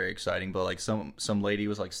 this isn't very exciting, but like some lady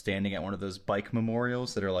was like standing at one of those bike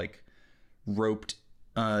memorials that are like roped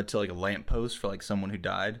to like a lamppost for like someone who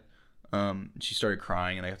died. She started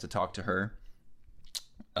crying, and I got to talk to her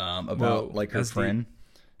about Whoa, like her that's friend.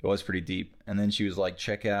 It was pretty deep. And then she was like,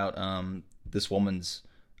 check out this woman's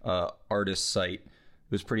artist site.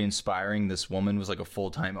 It was pretty inspiring. This woman was like a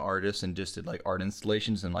full-time artist and just did like art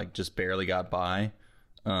installations and like just barely got by.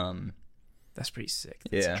 That's pretty sick.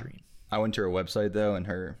 That's a dream. I went to her website though, and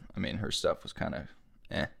her stuff was kind of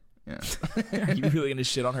eh. Yeah. Are you really gonna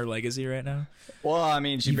shit on her legacy right now? Well, I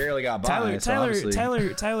mean, she barely got by.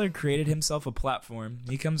 Tyler created himself a platform.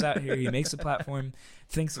 He comes out here, he makes a platform,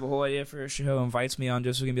 thinks of a whole idea for a show, invites me on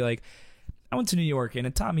just so we can be like, I went to New York and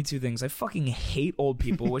it taught me two things. I fucking hate old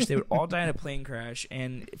people, wish they would all die in a plane crash.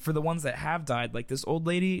 And for the ones that have died, like this old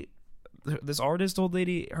lady, this artist old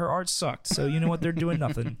lady, her art sucked. So you know what? They're doing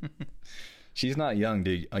nothing. She's not young,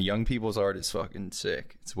 dude. A young people's art is fucking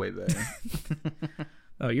sick. It's way better.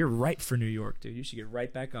 Oh, you're right for New York, dude. You should get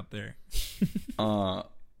right back up there.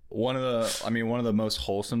 One of the most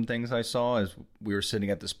wholesome things I saw is we were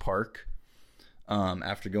sitting at this park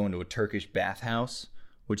after going to a Turkish bathhouse,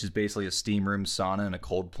 which is basically a steam room, sauna, and a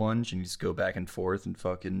cold plunge, and you just go back and forth and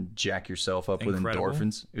fucking jack yourself up with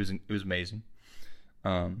endorphins. It was amazing.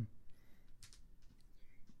 But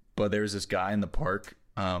there was this guy in the park,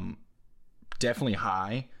 definitely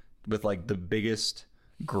high, with like the biggest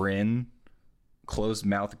grin, closed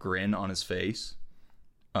mouth grin on his face,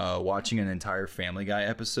 watching an entire Family Guy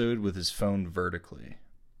episode with his phone vertically.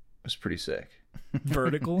 It was pretty sick.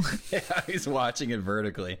 Vertical? Yeah, he's watching it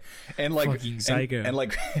vertically, and like fucking psycho, and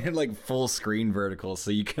like full screen vertical,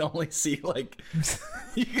 so you can only see like a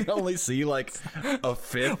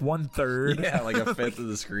fifth, 1/3. Yeah, like a fifth of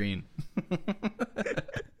the screen.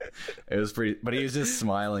 It was pretty, but he was just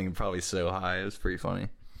smiling, probably so high. It was pretty funny.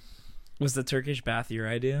 Was the Turkish bath your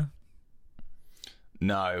idea?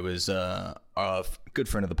 No, it was a good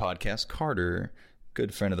friend of the podcast, Carter.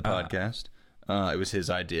 Good friend of the podcast. It was his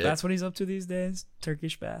idea. That's what he's up to these days?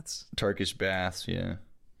 Turkish baths? Turkish baths, yeah.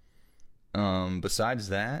 Besides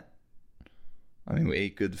that, I mean, we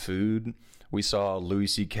ate good food. We saw Louis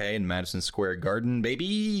C.K. in Madison Square Garden,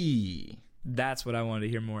 baby. That's what I wanted to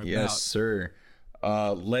hear more about. Yes, sir.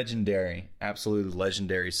 Legendary, absolutely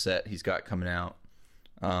legendary set he's got coming out.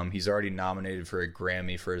 He's already nominated for a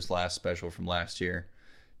Grammy for his last special from last year.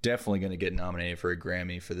 Definitely going to get nominated for a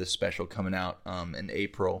Grammy for this special coming out in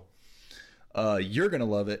April. You're going to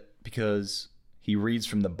love it because he reads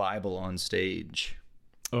from the Bible on stage.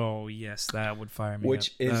 Oh, yes, that would fire me Which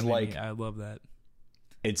up. is like... I love that.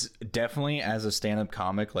 It's definitely, as a stand-up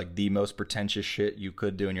comic, like the most pretentious shit you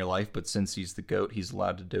could do in your life, but since he's the GOAT, he's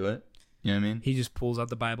allowed to do it. You know what I mean? He just pulls out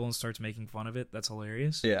the Bible and starts making fun of it. That's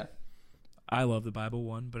hilarious. Yeah. I love the Bible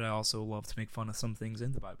one, but I also love to make fun of some things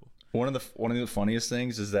in the Bible. One of the funniest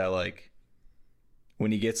things is that, like,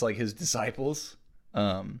 when he gets like his disciples,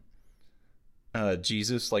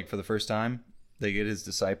 Jesus, like for the first time, they get his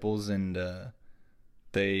disciples and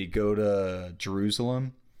they go to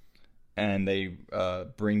Jerusalem and they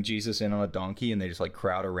bring Jesus in on a donkey and they just like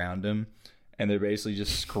crowd around him and they're basically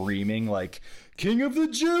just screaming like, "King of the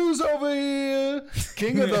Jews over here!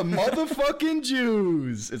 King of the motherfucking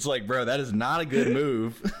Jews!" It's like, bro, that is not a good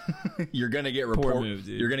move. You're gonna get reported.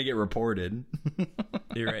 You're gonna get reported.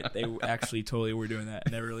 You're right. They actually totally were doing that.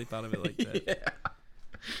 I never really thought of it like that. Yeah.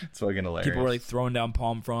 It's fucking hilarious. People were like throwing down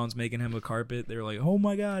palm fronds, making him a carpet. They were like, "Oh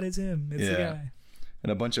my God, it's him! It's the guy."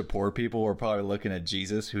 And a bunch of poor people were probably looking at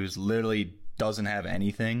Jesus, who's literally doesn't have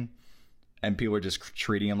anything, and people are just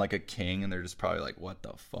treating him like a king, and they're just probably like, "What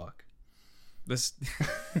the fuck? This,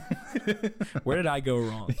 where did I go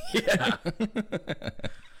wrong?" Yeah.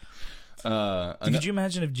 Could you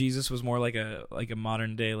imagine if Jesus was more like a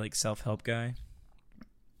modern day like self-help guy?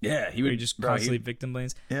 Yeah, he would just constantly victim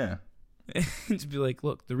blames. Yeah. To be like,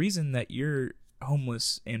 look, the reason that you're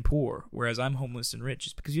homeless and poor, whereas I'm homeless and rich,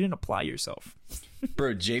 is because you didn't apply yourself.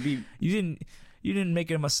 Bro, JB, you didn't make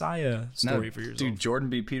a Messiah story for yourself. Dude, Jordan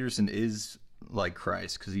B. Peterson is like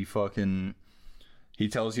Christ because he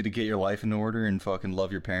tells you to get your life in order and fucking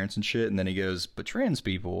love your parents and shit, and then he goes, "But trans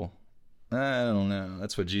people, I don't know.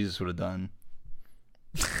 That's what Jesus would have done."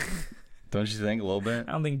 Don't you think a little bit?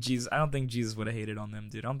 I don't think Jesus would have hated on them,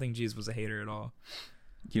 dude. I don't think Jesus was a hater at all.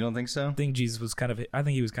 You don't think so? I think he was kind of a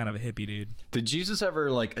hippie dude. Did Jesus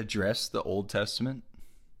ever like address the Old Testament?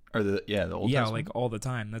 Or the Old Testament? Yeah, like all the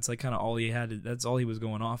time. That's like kind of all he had. That's all he was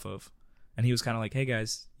going off of. And he was kind of like, "Hey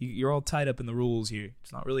guys, you're all tied up in the rules here.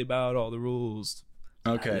 It's not really about all the rules."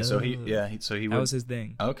 Okay, so that was his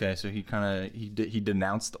thing. Okay, so he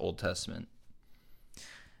denounced the Old Testament.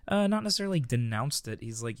 Not necessarily denounced it.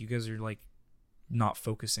 He's like, you guys are like not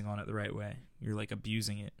focusing on it the right way. You're like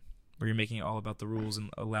abusing it, where you're making it all about the rules and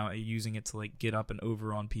using it to like get up and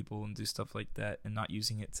over on people and do stuff like that, and not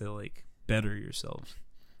using it to like better yourselves.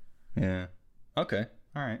 Yeah. Okay.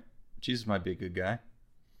 All right. Jesus might be a good guy.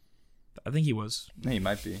 I think he was. Yeah, he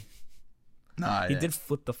might be. Nah, he did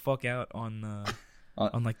flip the fuck out on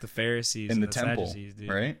like the Pharisees in and the temple, Sadducees, dude.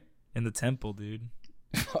 Right? In the temple, dude.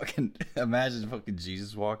 Fucking imagine fucking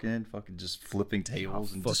Jesus walking in, fucking just flipping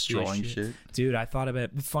tables and fuck destroying this shit. Dude, I thought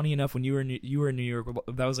about it. Funny enough, when you were in New York,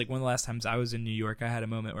 that was like one of the last times I was in New York. I had a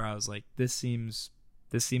moment where I was like, this seems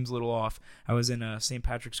a little off. I was in St.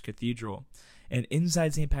 Patrick's Cathedral, and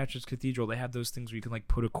inside St. Patrick's Cathedral, they have those things where you can like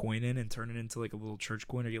put a coin in and turn it into like a little church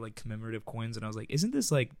coin or get like commemorative coins. And I was like, isn't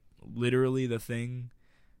this like literally the thing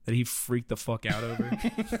that he freaked the fuck out over?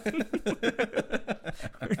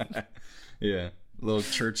 Yeah. Little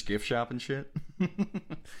church gift shop and shit.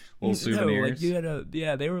 Little souvenirs.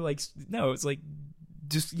 They were like, no, it's like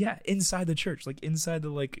just inside the church, like inside the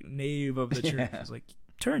like nave of the church. Yeah. It's like,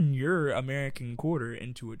 turn your American quarter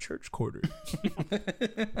into a church quarter.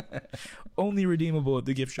 Only redeemable at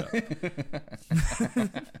the gift shop.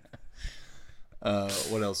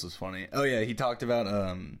 What else was funny? Oh yeah, he talked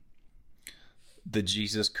about the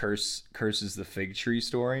Jesus curses the fig tree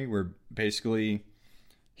story, where basically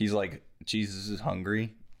he's like, Jesus is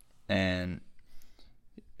hungry, and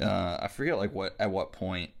I forget like at what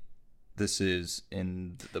point this is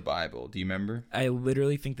in the Bible. Do you remember? I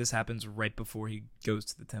literally think this happens right before he goes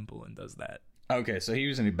to the temple and does that. Okay, so he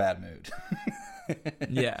was in a bad mood.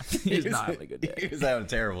 Yeah, he was not having a good day. He was having a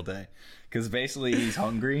terrible day because basically he's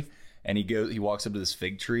hungry, and he walks up to this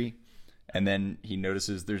fig tree, and then he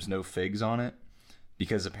notices there's no figs on it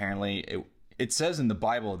because apparently it says in the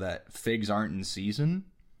Bible that figs aren't in season.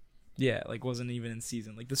 Yeah, like wasn't even in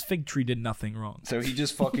season. Like this fig tree did nothing wrong. So he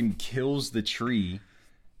just fucking kills the tree,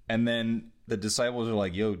 and then the disciples are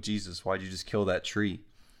like, "Yo, Jesus, why'd you just kill that tree?"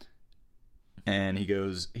 And he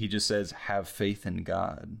just says, "Have faith in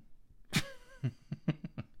God."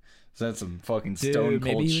 So that's some fucking stone cold shit.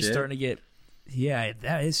 Maybe he was starting to get. Yeah,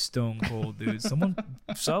 that is stone cold, dude.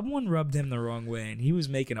 Someone rubbed him the wrong way, and he was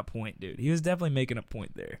making a point, dude. He was definitely making a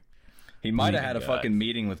point there. He might have had a fucking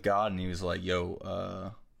meeting with God, and he was like,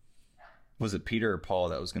 "Yo, was it Peter or Paul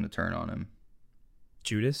that was going to turn on him?"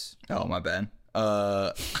 Judas? Oh, my bad.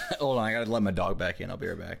 Hold on, I gotta let my dog back in. I'll be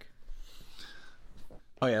right back.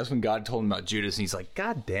 Oh yeah, that's when God told him about Judas, and he's like,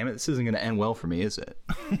 "God damn it, this isn't gonna end well for me, is it?"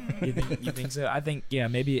 You think so? I think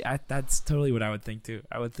maybe that's totally what I would think too.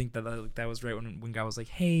 I would think that was right when God was like,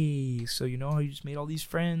 "Hey, so you know how you just made all these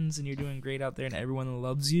friends and you're doing great out there and everyone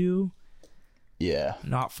loves you? Yeah.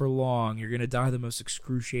 Not for long. You're gonna die the most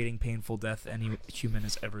excruciating, painful death any human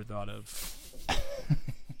has ever thought of."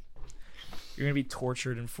 You're going to be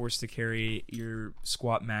tortured and forced to carry your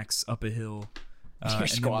squat max up a hill. And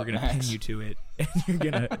then we're going to pin you to it. And you're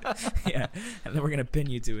going to, and then we're going to pin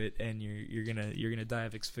you to it. And you're going to die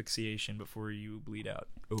of asphyxiation before you bleed out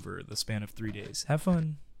over the span of 3 days. Have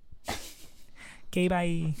fun. Okay,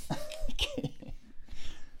 bye.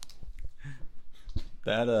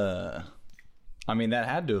 That, I mean, that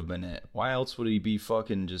had to have been it. Why else would he be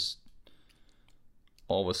fucking just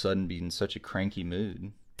all of a sudden be in such a cranky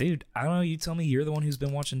mood? Dude, I don't know. You tell me. You're the one who's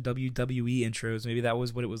been watching WWE intros. Maybe that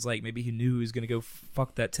was what it was like. Maybe he knew he was going to go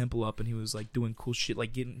fuck that temple up, and he was like doing cool shit,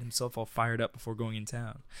 like getting himself all fired up before going in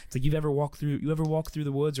town. It's like you ever walk through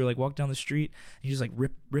the woods or like walk down the street and you just like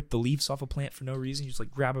rip the leaves off a plant for no reason. You just like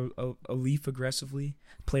grab a leaf aggressively,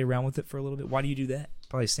 play around with it for a little bit. Why do you do that?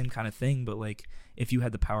 Probably the same kind of thing, but like if you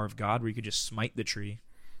had the power of God where you could just smite the tree,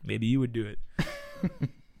 maybe you would do it.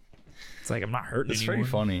 It's like, I'm not hurting It's anyone. pretty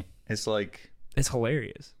funny. It's like... It's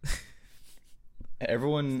hilarious.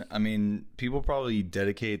 Everyone, I mean, people probably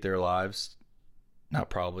dedicate their lives. Not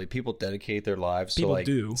probably. People dedicate their lives to like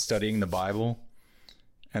studying the Bible,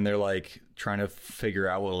 and they're like trying to figure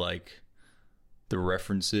out what like the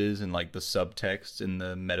references and like the subtext and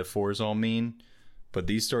the metaphors all mean. But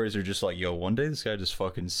these stories are just like, yo, one day this guy just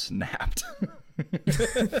fucking snapped.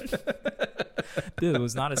 Dude, it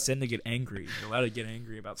was not a sin to get angry. You're allowed to get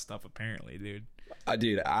angry about stuff, apparently, dude.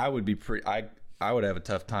 Dude, I would be I would have a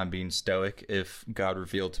tough time being stoic if God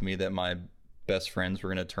revealed to me that my best friends were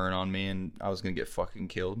gonna turn on me and I was gonna get fucking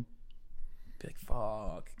killed. Be like,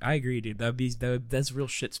 fuck. I agree, dude. That's a real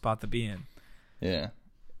shit spot to be in. Yeah.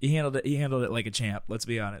 He handled it like a champ. Let's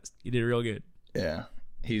be honest. He did real good. Yeah.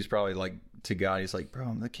 He's probably like, to God, he's like, bro,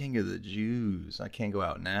 I'm the king of the Jews. I can't go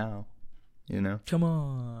out now. You know? Come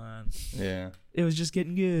on. Yeah. It was just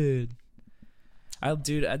getting good. I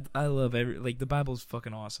love the Bible's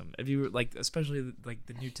fucking awesome. If you like, especially like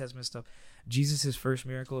the New Testament stuff, Jesus' first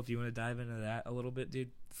miracle. If you want to dive into that a little bit,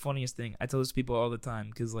 dude. Funniest thing. I tell this to people all the time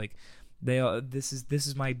because like this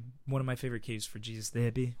is one of my favorite cases for Jesus the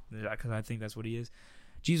hippie, because I think that's what he is.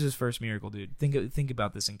 Jesus' first miracle, dude. Think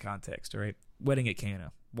about this in context. All right, wedding at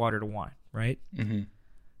Cana, water to wine, right? Mm-hmm.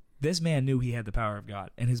 This man knew he had the power of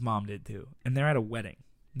God, and his mom did too. And they're at a wedding.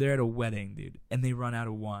 Dude, and they run out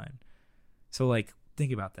of wine. So, like,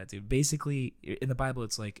 think about that, dude. Basically, in the Bible,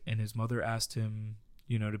 it's like, and his mother asked him,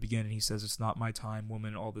 you know, to begin, and he says, "It's not my time,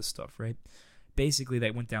 woman," all this stuff, right? Basically,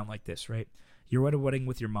 that went down like this, right? You're at a wedding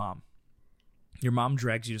with your mom. Your mom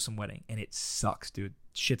drags you to some wedding, and it sucks, dude.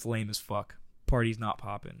 Shit's lame as fuck. Party's not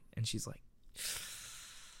popping. And she's like,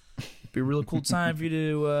 be a real cool time for you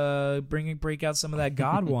to break out some of that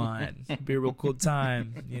God wine. Be a real cool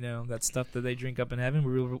time, you know, that stuff that they drink up in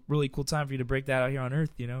heaven. Really cool time for you to break that out here on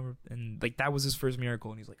earth, you know? And, like, that was his first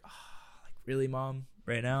miracle. And he's like, like, really, Mom?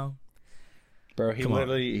 Right now? Bro, he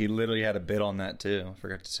literally had a bit on that, too. I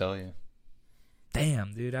forgot to tell you.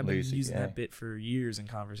 Damn, dude. I've been using that bit for years in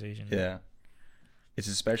conversation. Yeah. It's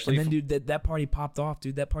especially... And then, dude, that party popped off,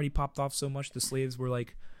 dude. That party popped off so much the slaves were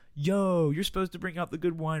like, yo, you're supposed to bring out the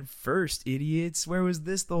good wine first, idiots. Where was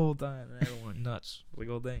this the whole time? And everyone went nuts. Like,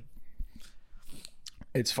 whole thing.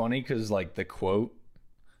 It's funny because, like, the quote,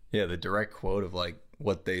 the direct quote of, like,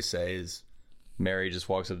 what they say is Mary just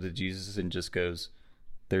walks up to Jesus and just goes,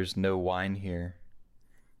 "There's no wine here."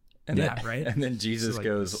 And right? And then Jesus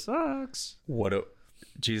goes, "Sucks."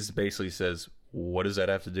 Jesus basically says, "What does that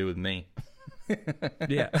have to do with me?"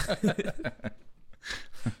 Yeah.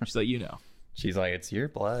 She's like, you know. She's like, "It's your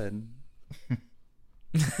blood."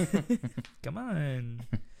 Come on.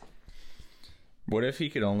 What if he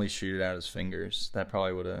could only shoot it out his fingers? That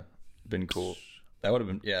probably would have been cool. That would have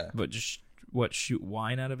been, yeah. But just, shoot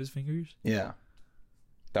wine out of his fingers? Yeah.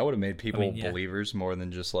 That would have made people believers more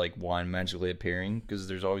than just, like, wine magically appearing. Because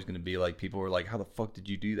there's always going to be, like, people who are like, how the fuck did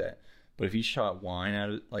you do that? But if he shot wine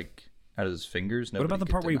out of his fingers, nobody What about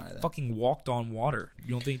the part where he that. fucking walked on water?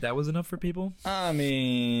 You don't think that was enough for people? I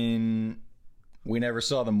mean, we never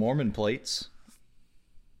saw the Mormon plates.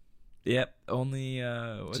 Yep. Only,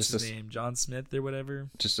 what's his name? John Smith or whatever?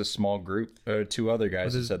 Just a small group. Two other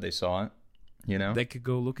guys that said they saw it. You know? They could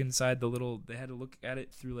go look inside they had to look at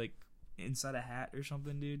it through, like, inside a hat or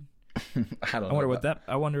something, dude. I wonder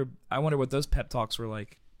what those pep talks were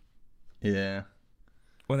like. Yeah.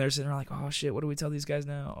 When they're sitting there like, oh shit, what do we tell these guys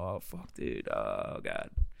now? Oh fuck, dude. Oh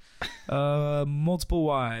god. Multiple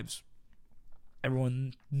wives.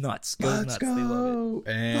 Everyone nuts. Goes nuts. They love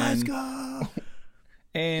it. And let's go.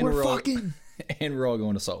 And we're fucking. And we're all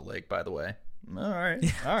going to Salt Lake, by the way. All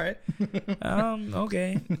right.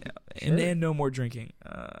 Okay. Sure. And no more drinking.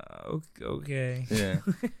 Okay. Yeah.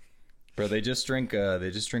 Bro, they just drink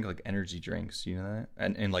like energy drinks, you know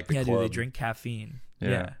that? And like the club. Dude, they drink caffeine.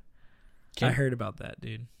 Yeah. I heard about that,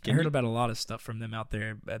 dude. I heard about a lot of stuff from them out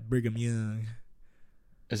there at Brigham Young.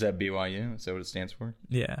 Is that BYU? Is that what it stands for?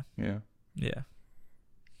 Yeah. Yeah. Yeah.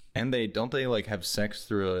 And don't they like have sex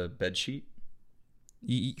through a bed sheet?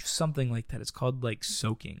 Something like that. It's called like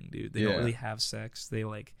soaking, dude. They don't really have sex. They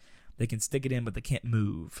can stick it in, but they can't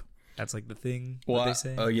move. That's like the thing that they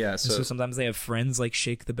say. Oh yeah. So sometimes they have friends like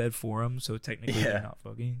shake the bed for them. So technically they're not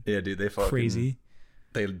fucking. Yeah, dude. They fucking crazy.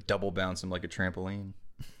 They double bounce them like a trampoline.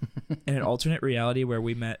 In an alternate reality where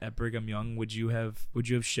we met at Brigham Young, would you have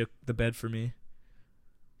shook the bed for me?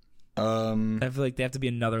 I feel like they have to be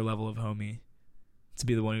another level of homie to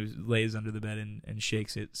be the one who lays under the bed and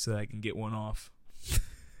shakes it so that I can get one off.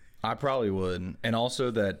 I probably would. And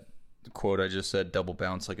also that quote I just said, double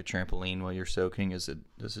bounce like a trampoline while you're soaking, is a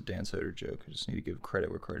Dan Soder joke. I just need to give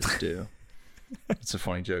credit where credit's due. It's a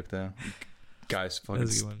funny joke though. Guys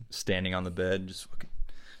fucking standing on the bed, just fucking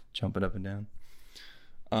jumping up and down.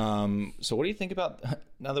 So what do you think about,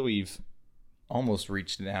 now that we've almost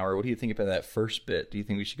reached an hour, what do you think about that first bit? Do you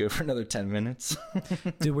think we should go for another 10 minutes?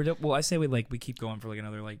 Dude, I say we keep going for like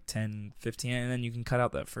another like 10, 15, and then you can cut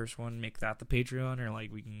out that first one, make that the Patreon, or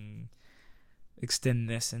like we can extend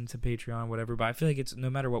this into Patreon, whatever. But I feel like it's, no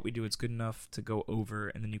matter what we do, it's good enough to go over,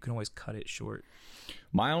 and then you can always cut it short.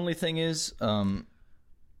 My only thing is,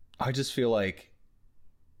 I just feel like,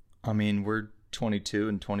 I mean, we're 22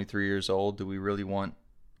 and 23 years old. Do we really want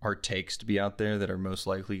our takes to be out there that are most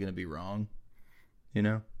likely going to be wrong? You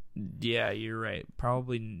know? Yeah, you're right.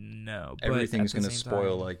 Probably no. Everything's going to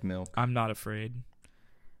spoil like milk. I'm not afraid.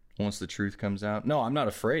 Once the truth comes out. No, I'm not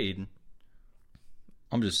afraid.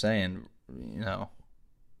 I'm just saying, you know.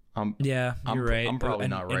 You're right. I'm probably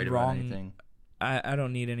not right about anything. I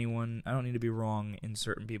don't need anyone. I don't need to be wrong in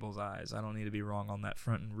certain people's eyes. I don't need to be wrong on that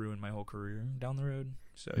front and ruin my whole career down the road.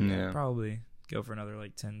 So yeah, probably go for another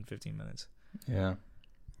like 10, 15 minutes. Yeah.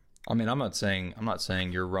 I mean, I'm not saying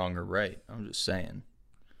you're wrong or right. I'm just saying.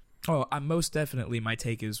 Oh, most definitely my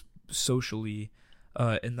take is socially,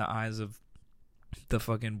 in the eyes of the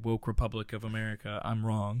fucking woke Republic of America, I'm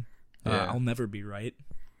wrong. Yeah. I'll never be right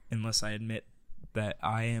unless I admit that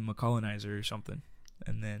I am a colonizer or something.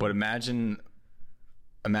 And then, but imagine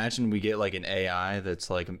we get like an AI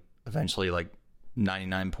that's like eventually like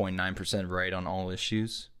 99.9% right on all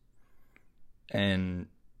issues, and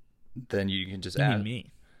then you can just You ask mean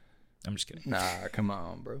me? I'm just kidding. Nah, come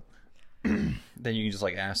on, bro. Then you can just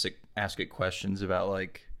like ask it questions about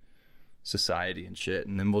like society and shit,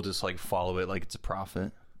 and then we'll just like follow it like it's a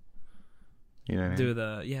prophet. You know what I mean?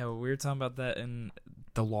 Dude, we were talking about that in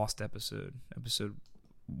the Lost episode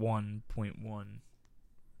 1.1,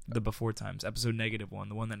 the before times, episode -1,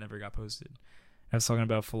 the one that never got posted. I was talking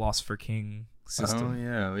about Philosopher King system.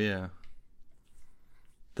 Oh yeah.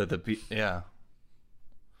 Yeah.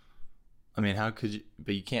 I mean, how could you?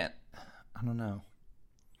 But you can't. I don't know.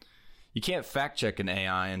 You can't fact check an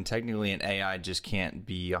AI, and technically an AI just can't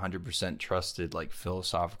be 100% trusted, like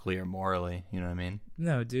philosophically or morally. You know what I mean?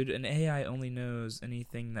 No, dude, an AI only knows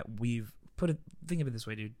anything that think of it this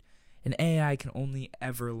way, dude. An AI can only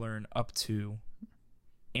ever learn up to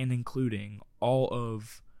and including all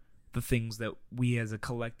of the things that we as a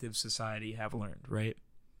collective society have learned, right?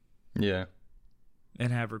 Yeah.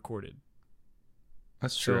 And have recorded.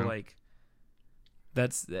 That's true. So, like,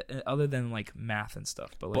 that's other than like math and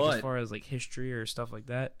stuff, but like as far as like history or stuff like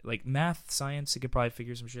that, like math, science, it could probably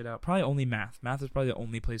figure some shit out. Probably only math. Math is probably the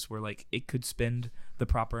only place where like it could spend the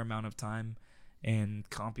proper amount of time and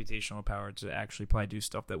computational power to actually probably do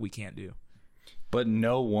stuff that we can't do. But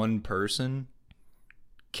no one person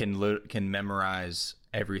can memorize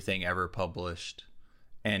everything ever published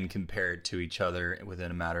and compare it to each other within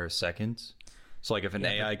a matter of seconds. So like if an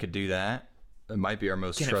AI could do that, it might be our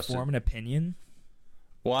most trusted. Can it form an opinion?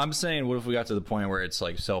 Well, I'm saying, what if we got to the point where it's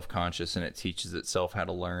like self-conscious and it teaches itself how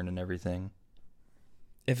to learn and everything?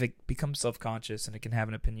 If it becomes self-conscious and it can have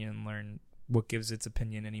an opinion and learn, what gives its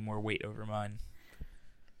opinion any more weight over mine?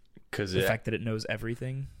 Because the fact that it knows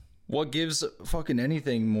everything. What gives fucking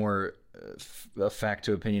anything more a fact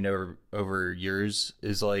to opinion over yours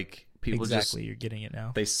is like people exactly. You're getting it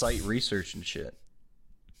now. They cite research and shit,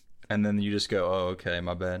 and then you just go, "Oh, okay,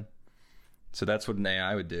 my bad." So that's what an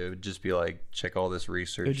AI would do. It'd just be like, check all this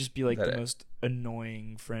research. It would just be like the most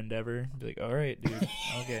annoying friend ever. Be like, all right, dude.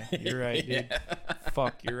 Okay, you're right, dude.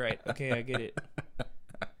 Fuck, you're right. Okay, I get it.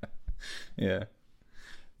 Yeah.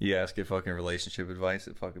 You ask it fucking relationship advice,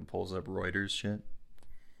 it fucking pulls up Reuters shit.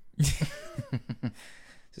 It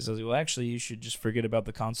says, well, actually, you should just forget about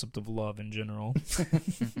the concept of love in general.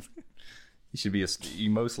 You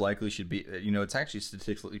most likely should be, it's actually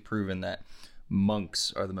statistically proven that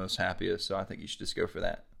monks are the most happiest, so I think you should just go for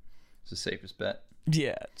that. It's the safest bet.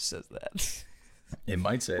 Yeah, it says that. It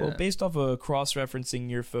might say that. Well, based off of cross-referencing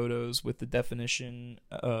your photos with the definition,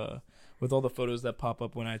 with all the photos that pop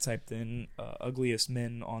up when I typed in ugliest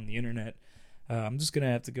men on the internet, I'm just going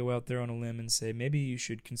to have to go out there on a limb and say maybe you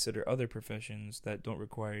should consider other professions that don't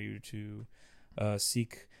require you to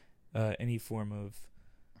seek any form of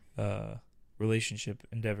relationship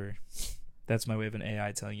endeavor. That's my way of an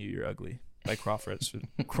AI telling you you're ugly. By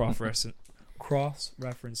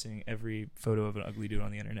cross-referencing every photo of an ugly dude on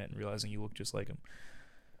the internet and realizing you look just like him.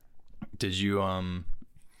 Did you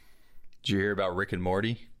hear about Rick and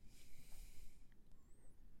Morty?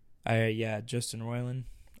 Justin Roiland,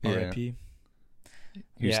 R.I.P.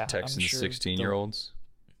 He was texting 16-year-olds.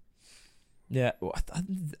 Yeah, well,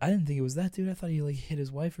 I didn't think it was that dude. I thought he like hit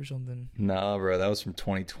his wife or something. Nah, bro, that was from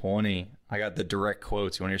 2020. I got the direct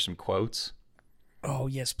quotes. You want to hear some quotes? Oh,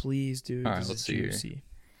 yes, please, dude. All right, let's see here.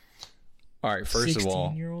 All right, first of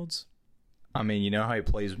all, 16-year-olds? I mean, you know how he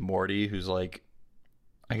plays Morty, who's like,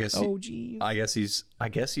 I guess he's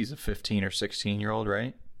a 15 or 16-year-old,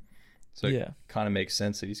 right? So yeah, it kind of makes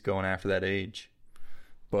sense that he's going after that age.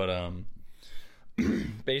 But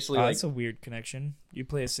basically, that's a weird connection. You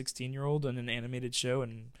play a 16-year-old in an animated show,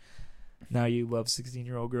 and now you love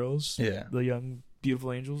 16-year-old girls. Yeah, the young,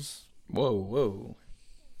 beautiful angels. Whoa.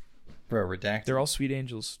 Bro, redacted. They're all sweet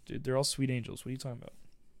angels, dude. They're all sweet angels. What are you talking about?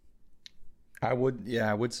 I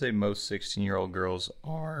would say most 16-year-old girls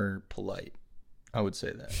are polite. I would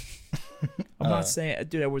say that. I'm not saying,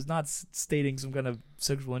 dude, I was not stating some kind of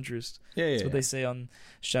sexual interest. Yeah. That's what they say on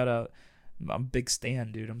shout out. I'm big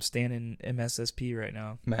Stan, dude. I'm Stan in MSSP right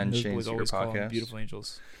now. Matt and Shane's boys always podcast. call them beautiful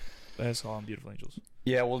angels. I just call them beautiful angels.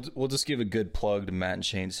 Yeah, we'll just give a good plug to Matt and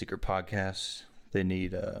Shane's secret podcast. They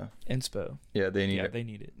need inspo. Yeah, they need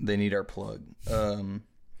it. They need our plug.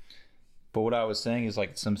 But what I was saying is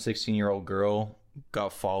like some 16-year-old girl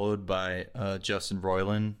got followed by Justin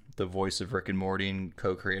Roiland, the voice of Rick and Morty and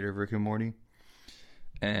co-creator of Rick and Morty.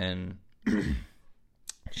 And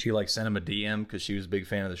she like sent him a DM because she was a big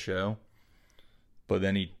fan of the show. But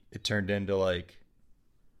then it turned into like,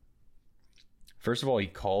 first of all, he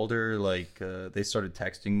called her like they started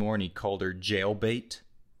texting more, and he called her jailbait,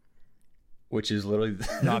 which is literally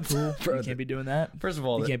not cool. You can't be doing that. First of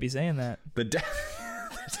all, you can't be saying that.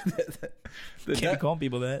 Can't be calling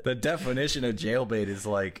people that. The definition of jailbait is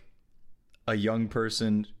like a young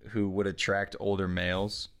person who would attract older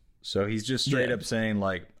males. So he's just straight up saying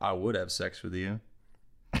like, I would have sex with you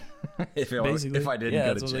if I didn't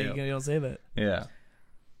go to jail. You don't say that. Yeah.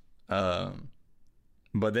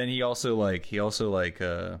 But then he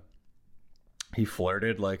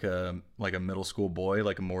flirted like a middle school boy,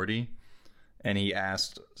 like a Morty, and he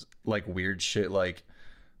asked like weird shit like,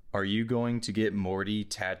 are you going to get Morty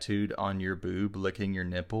tattooed on your boob licking your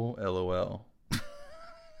nipple? LOL.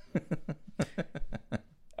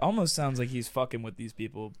 Almost sounds like he's fucking with these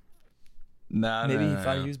people. Maybe he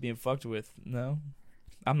thought he was being fucked with. No,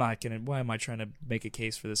 I'm not gonna. Why am I trying to make a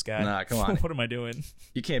case for this guy? Nah, come on. What am I doing?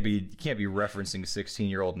 You can't be referencing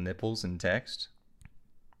 16-year-old nipples in text.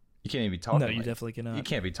 You can't even be talking. No, you definitely cannot. You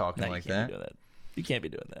can't be talking like that. You can't be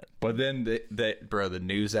doing that. But then the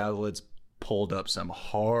news outlets pulled up some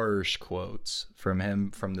harsh quotes from him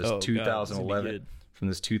from this 2011 from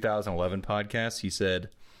this 2011 podcast. He said,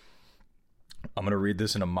 I'm going to read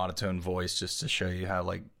this in a monotone voice just to show you how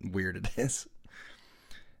like weird it is.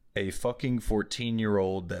 A fucking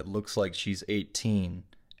 14-year-old that looks like she's 18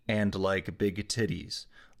 and like big titties.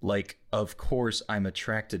 Like, of course I'm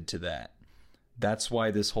attracted to that. That's why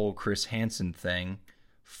this whole Chris Hansen thing.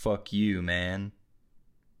 Fuck you, man.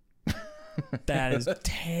 That is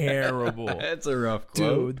terrible. That's a rough quote.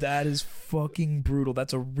 Dude, that is fucking brutal.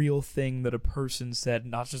 That's a real thing that a person said.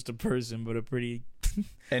 Not just a person, but a pretty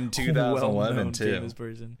in 2011 too. Famous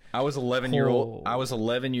person. I was 11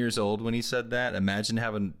 years old when he said that. Imagine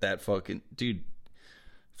having that fucking dude.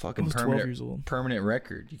 Fucking 12 years old. Permanent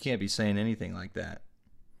record. You can't be saying anything like that.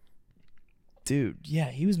 Dude,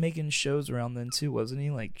 yeah, he was making shows around then too, wasn't he?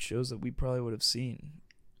 Like shows that we probably would have seen.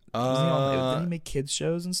 Didn't he make kids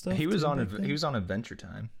shows and stuff? He was on Adventure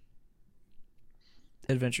Time.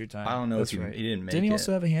 Adventure Time. I don't know That's if right. he didn't make Didn't he it.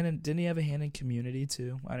 also have a hand in? Didn't he have a hand in Community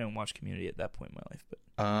too? I didn't watch Community at that point in my life, but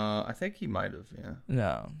I think he might have. Yeah.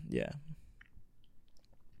 No. Yeah.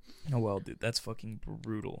 Oh well, dude, that's fucking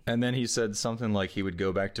brutal. And then he said something like he would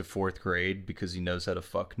go back to 4th grade because he knows how to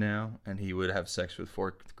fuck now, and he would have sex with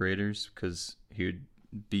 4th graders because he would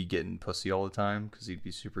be getting pussy all the time because he'd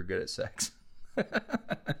be super good at sex.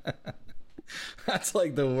 That's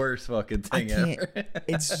like the worst fucking thing ever.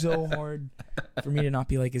 It's so hard for me to not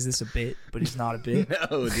be like, is this a bit? But it's not a bit.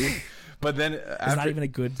 No, dude. But then it's not even a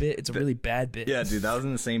good bit. It's a really bad bit. Yeah, dude, that was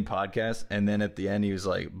in the same podcast. And then at the end, he was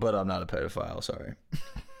like, but I'm not a pedophile. Sorry.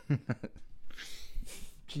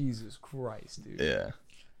 Jesus Christ, dude. Yeah.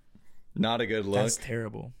 Not a good look. That's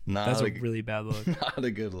terrible. That's a really bad look. Not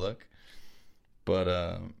a good look.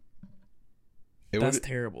 But that's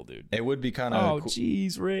terrible, dude. It would be kind of cool.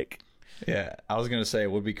 Jeez, Rick. Yeah, I was gonna say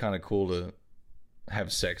it would be kind of cool to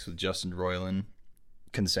have sex with Justin Roiland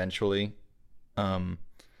consensually, and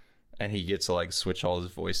he gets to like switch all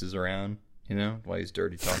his voices around, you know, while he's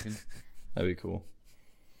dirty talking. That'd be cool.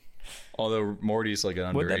 Although Morty's like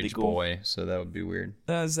an underage boy, so that would be weird.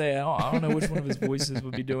 I was say I don't know which one of his voices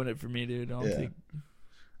would be doing it for me, dude. I don't think.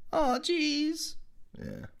 Oh, jeez.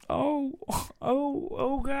 Yeah.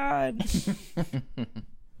 Oh, God.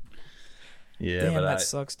 Yeah, damn, but that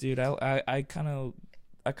sucks, dude. I kind of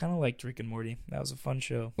liked Rick and Morty. That was a fun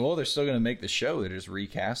show. Well, they're still gonna make the show. They're just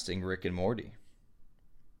recasting Rick and Morty.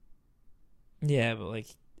 Yeah, but like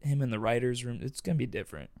him in the writers' room, it's gonna be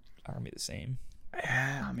different. Not gonna be the same.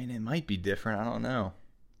 Yeah, I mean, it might be different. I don't know.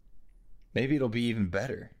 Maybe it'll be even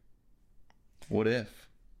better. What if?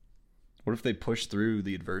 What if they push through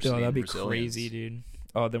the adversity? Oh, that'd be resilience? crazy, dude.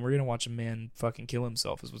 Oh, then we're gonna watch a man fucking kill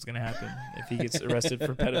himself. Is what's gonna happen if he gets arrested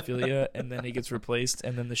for pedophilia and then he gets replaced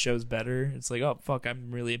and then the show's better. It's like, oh fuck,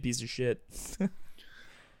 I'm really a piece of shit.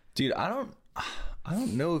 Dude, I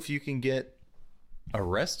don't know if you can get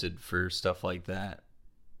arrested for stuff like that,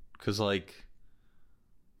 because like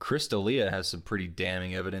Chris D'Elia has some pretty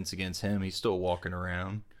damning evidence against him. He's still walking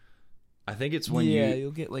around. I think it's when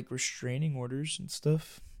you'll get like restraining orders and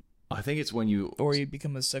stuff. I think it's when you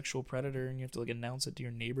become a sexual predator and you have to like announce it to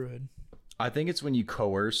your neighborhood. I think it's when you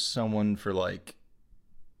coerce someone for like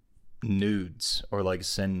nudes or like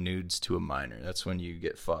send nudes to a minor. That's when you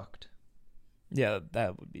get fucked. Yeah,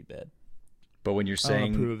 that would be bad. But when you're saying, I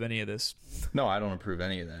don't approve of any of this. No, I don't approve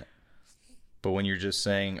any of that. But when you're just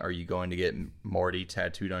saying, are you going to get Morty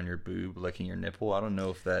tattooed on your boob, licking your nipple? I don't know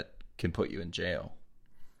if that can put you in jail.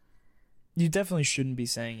 You definitely shouldn't be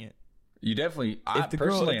saying it. You definitely. If the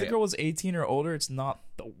girl was 18 or older, it's not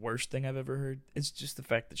the worst thing I've ever heard. It's just the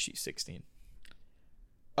fact that she's 16.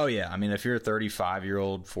 Oh yeah, I mean, if you're a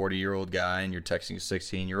 35-year-old, 40-year-old guy and you're texting a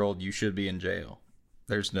 16-year-old, you should be in jail.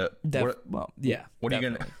 There's no. Yeah. What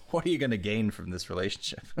are you gonna gain from this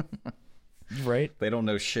relationship? Right. They don't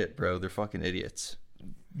know shit, bro. They're fucking idiots.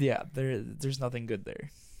 Yeah, there's nothing good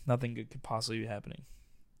there. Nothing good could possibly be happening.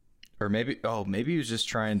 Or maybe he was just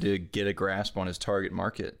trying to get a grasp on his target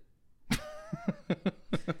market.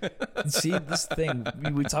 See, this thing,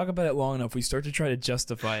 we talk about it long enough, we start to try to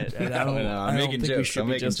justify it. And I don't think we should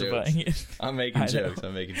be justifying it. I'm making jokes.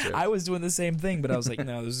 I was doing the same thing, but I was like,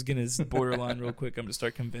 no, this is going to borderline real quick. I'm going to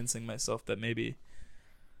start convincing myself that maybe...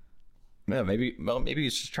 Yeah, maybe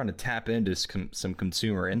he's just trying to tap into some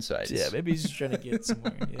consumer insights. Yeah, maybe he's just trying to get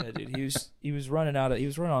somewhere. Yeah, dude, he was running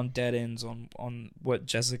on dead ends on what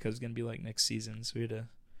Jessica's going to be like next season, so we had to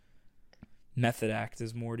method act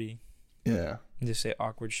as Morty. Yeah. And just say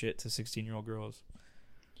awkward shit to 16-year-old girls.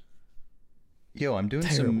 Yo, I'm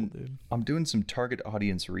doing some target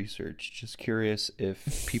audience research. Just curious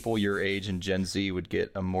if people your age and Gen Z would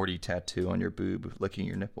get a Morty tattoo on your boob, licking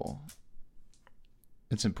your nipple.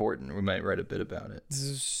 It's important. We might write a bit about it. This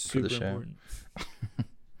is super important.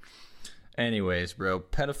 Anyways, bro,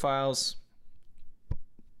 pedophiles.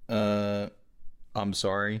 I'm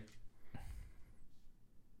sorry.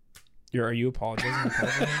 Are you apologizing to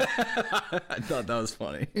pedophiles? I thought that was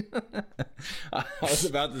funny. I was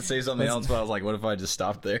about to say something else, but I was like, what if I just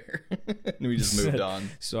stopped there? And we just moved on.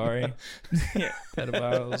 Sorry. Yeah,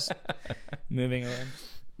 pedophiles. Moving on.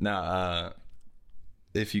 Nah,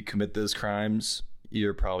 if you commit those crimes,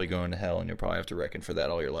 you're probably going to hell, and you'll probably have to reckon for that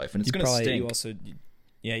all your life. And it's going to stink.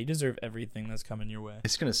 You deserve everything that's coming your way.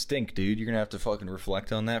 It's going to stink, dude. You're going to have to fucking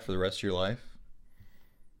reflect on that for the rest of your life.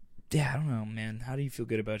 Yeah, I don't know, man. How do you feel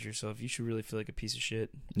good about yourself? You should really feel like a piece of shit.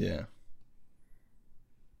 Yeah.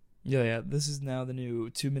 Yeah. This is now the new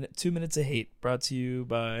 2 minutes of hate, brought to you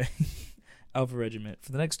by Alpha Regiment.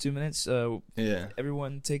 For the next 2 minutes,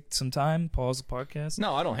 everyone take some time, pause the podcast.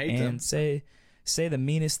 No, I don't hate them. And say the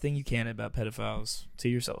meanest thing you can about pedophiles to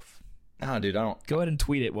yourself. Nah, dude, I don't. Go ahead and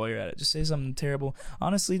tweet it while you're at it. Just say something terrible.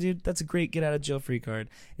 Honestly, dude, that's a great get out of jail free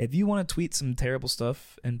card. If you want to tweet some terrible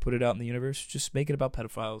stuff and put it out in the universe, just make it about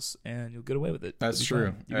pedophiles and you'll get away with it. That's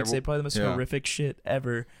true. You can say probably the most horrific shit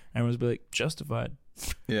ever. Everyone's be like, justified.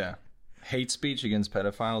 Yeah. Hate speech against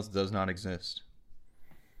pedophiles does not exist.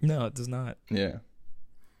 No, it does not. Yeah.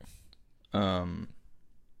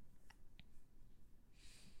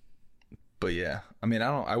 But yeah, I mean,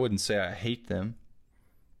 I wouldn't say I hate them.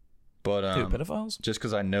 But dude, pedophiles? Just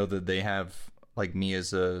because I know that they have, like me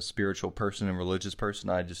as a spiritual person and religious person,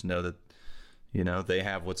 I just know that, you know, they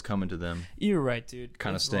have what's coming to them. You're right, dude.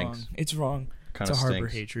 Kind of stinks. It's wrong to harbor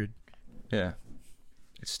hatred. Yeah,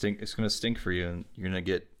 it's gonna stink for you, and you're gonna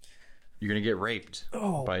get raped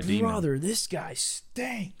by a demon. Brother, this guy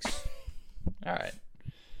stinks. All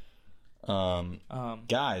right,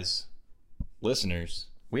 guys, listeners,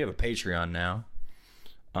 we have a Patreon now.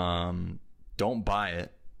 Don't buy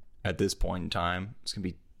it. At this point in time,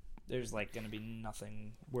 there's gonna be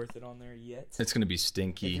nothing worth it on there yet. It's gonna be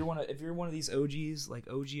stinky. If you're one of these OGs, like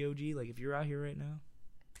OG, like if you're out here right now,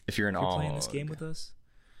 if you're playing this game with us.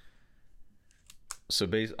 So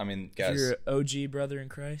guys, if you're an OG brother in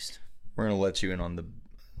Christ, we're gonna let you in on the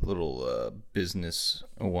little business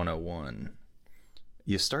 101.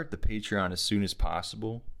 You start the Patreon as soon as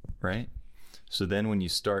possible, right? So then when you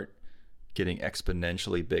start getting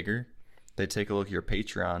exponentially bigger, they take a look at your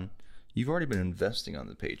Patreon. You've already been investing on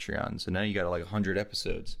the Patreon, so now you got 100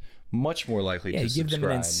 episodes. Much more likely to subscribe. Yeah, you give them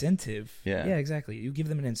an incentive. Yeah, exactly. You give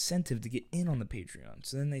them an incentive to get in on the Patreon.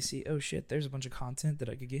 So then they see, oh shit, there's a bunch of content that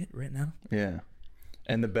I could get right now. Yeah.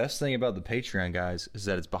 And the best thing about the Patreon, guys, is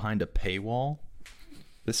that it's behind a paywall.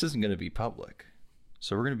 This isn't going to be public.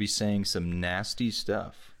 So we're going to be saying some nasty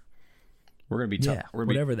stuff. We're going to be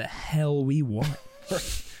whatever the hell we want.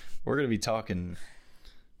 We're going to be talking...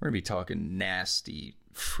 We're going to be talking nasty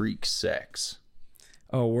freak sex.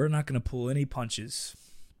 Oh, we're not going to pull any punches.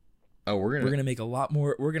 Oh, we're going to make a lot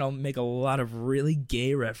more. We're going to make a lot of really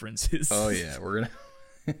gay references. Oh yeah, we're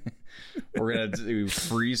going to do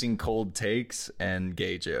freezing cold takes and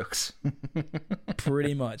gay jokes.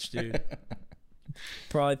 Pretty much, dude.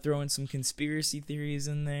 Probably throwing some conspiracy theories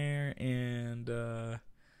in there and a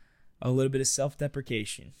little bit of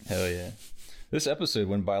self-deprecation. Hell yeah. This episode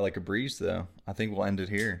went by like a breeze, though. I think we'll end it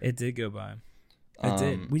here. It did go by. It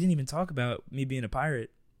did. We didn't even talk about me being a pirate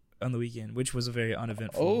on the weekend, which was a very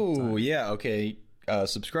uneventful time. Yeah. Okay.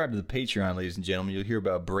 Subscribe to the Patreon, ladies and gentlemen. You'll hear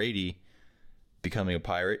about Brady becoming a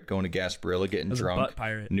pirate, going to Gasparilla, getting drunk, butt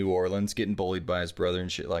pirate. New Orleans, getting bullied by his brother and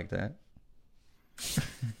shit like that.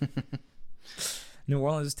 New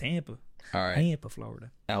Orleans is Tampa. All right. Tampa,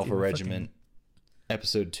 Florida. Alpha Regiment,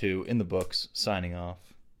 episode 2 in the books. Signing off.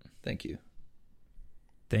 Thank you.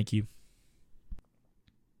 Thank you.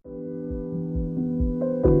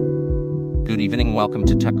 Good evening. Welcome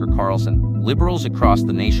to Tucker Carlson. Liberals across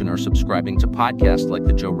the nation are subscribing to podcasts like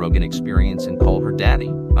The Joe Rogan Experience and Call Her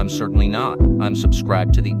Daddy. I'm certainly not. I'm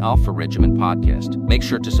subscribed to the Alpha Regiment podcast. Make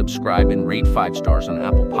sure to subscribe and rate 5 stars on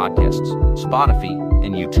Apple Podcasts, Spotify,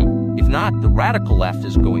 and YouTube. If not, the radical left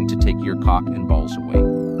is going to take your cock and balls away.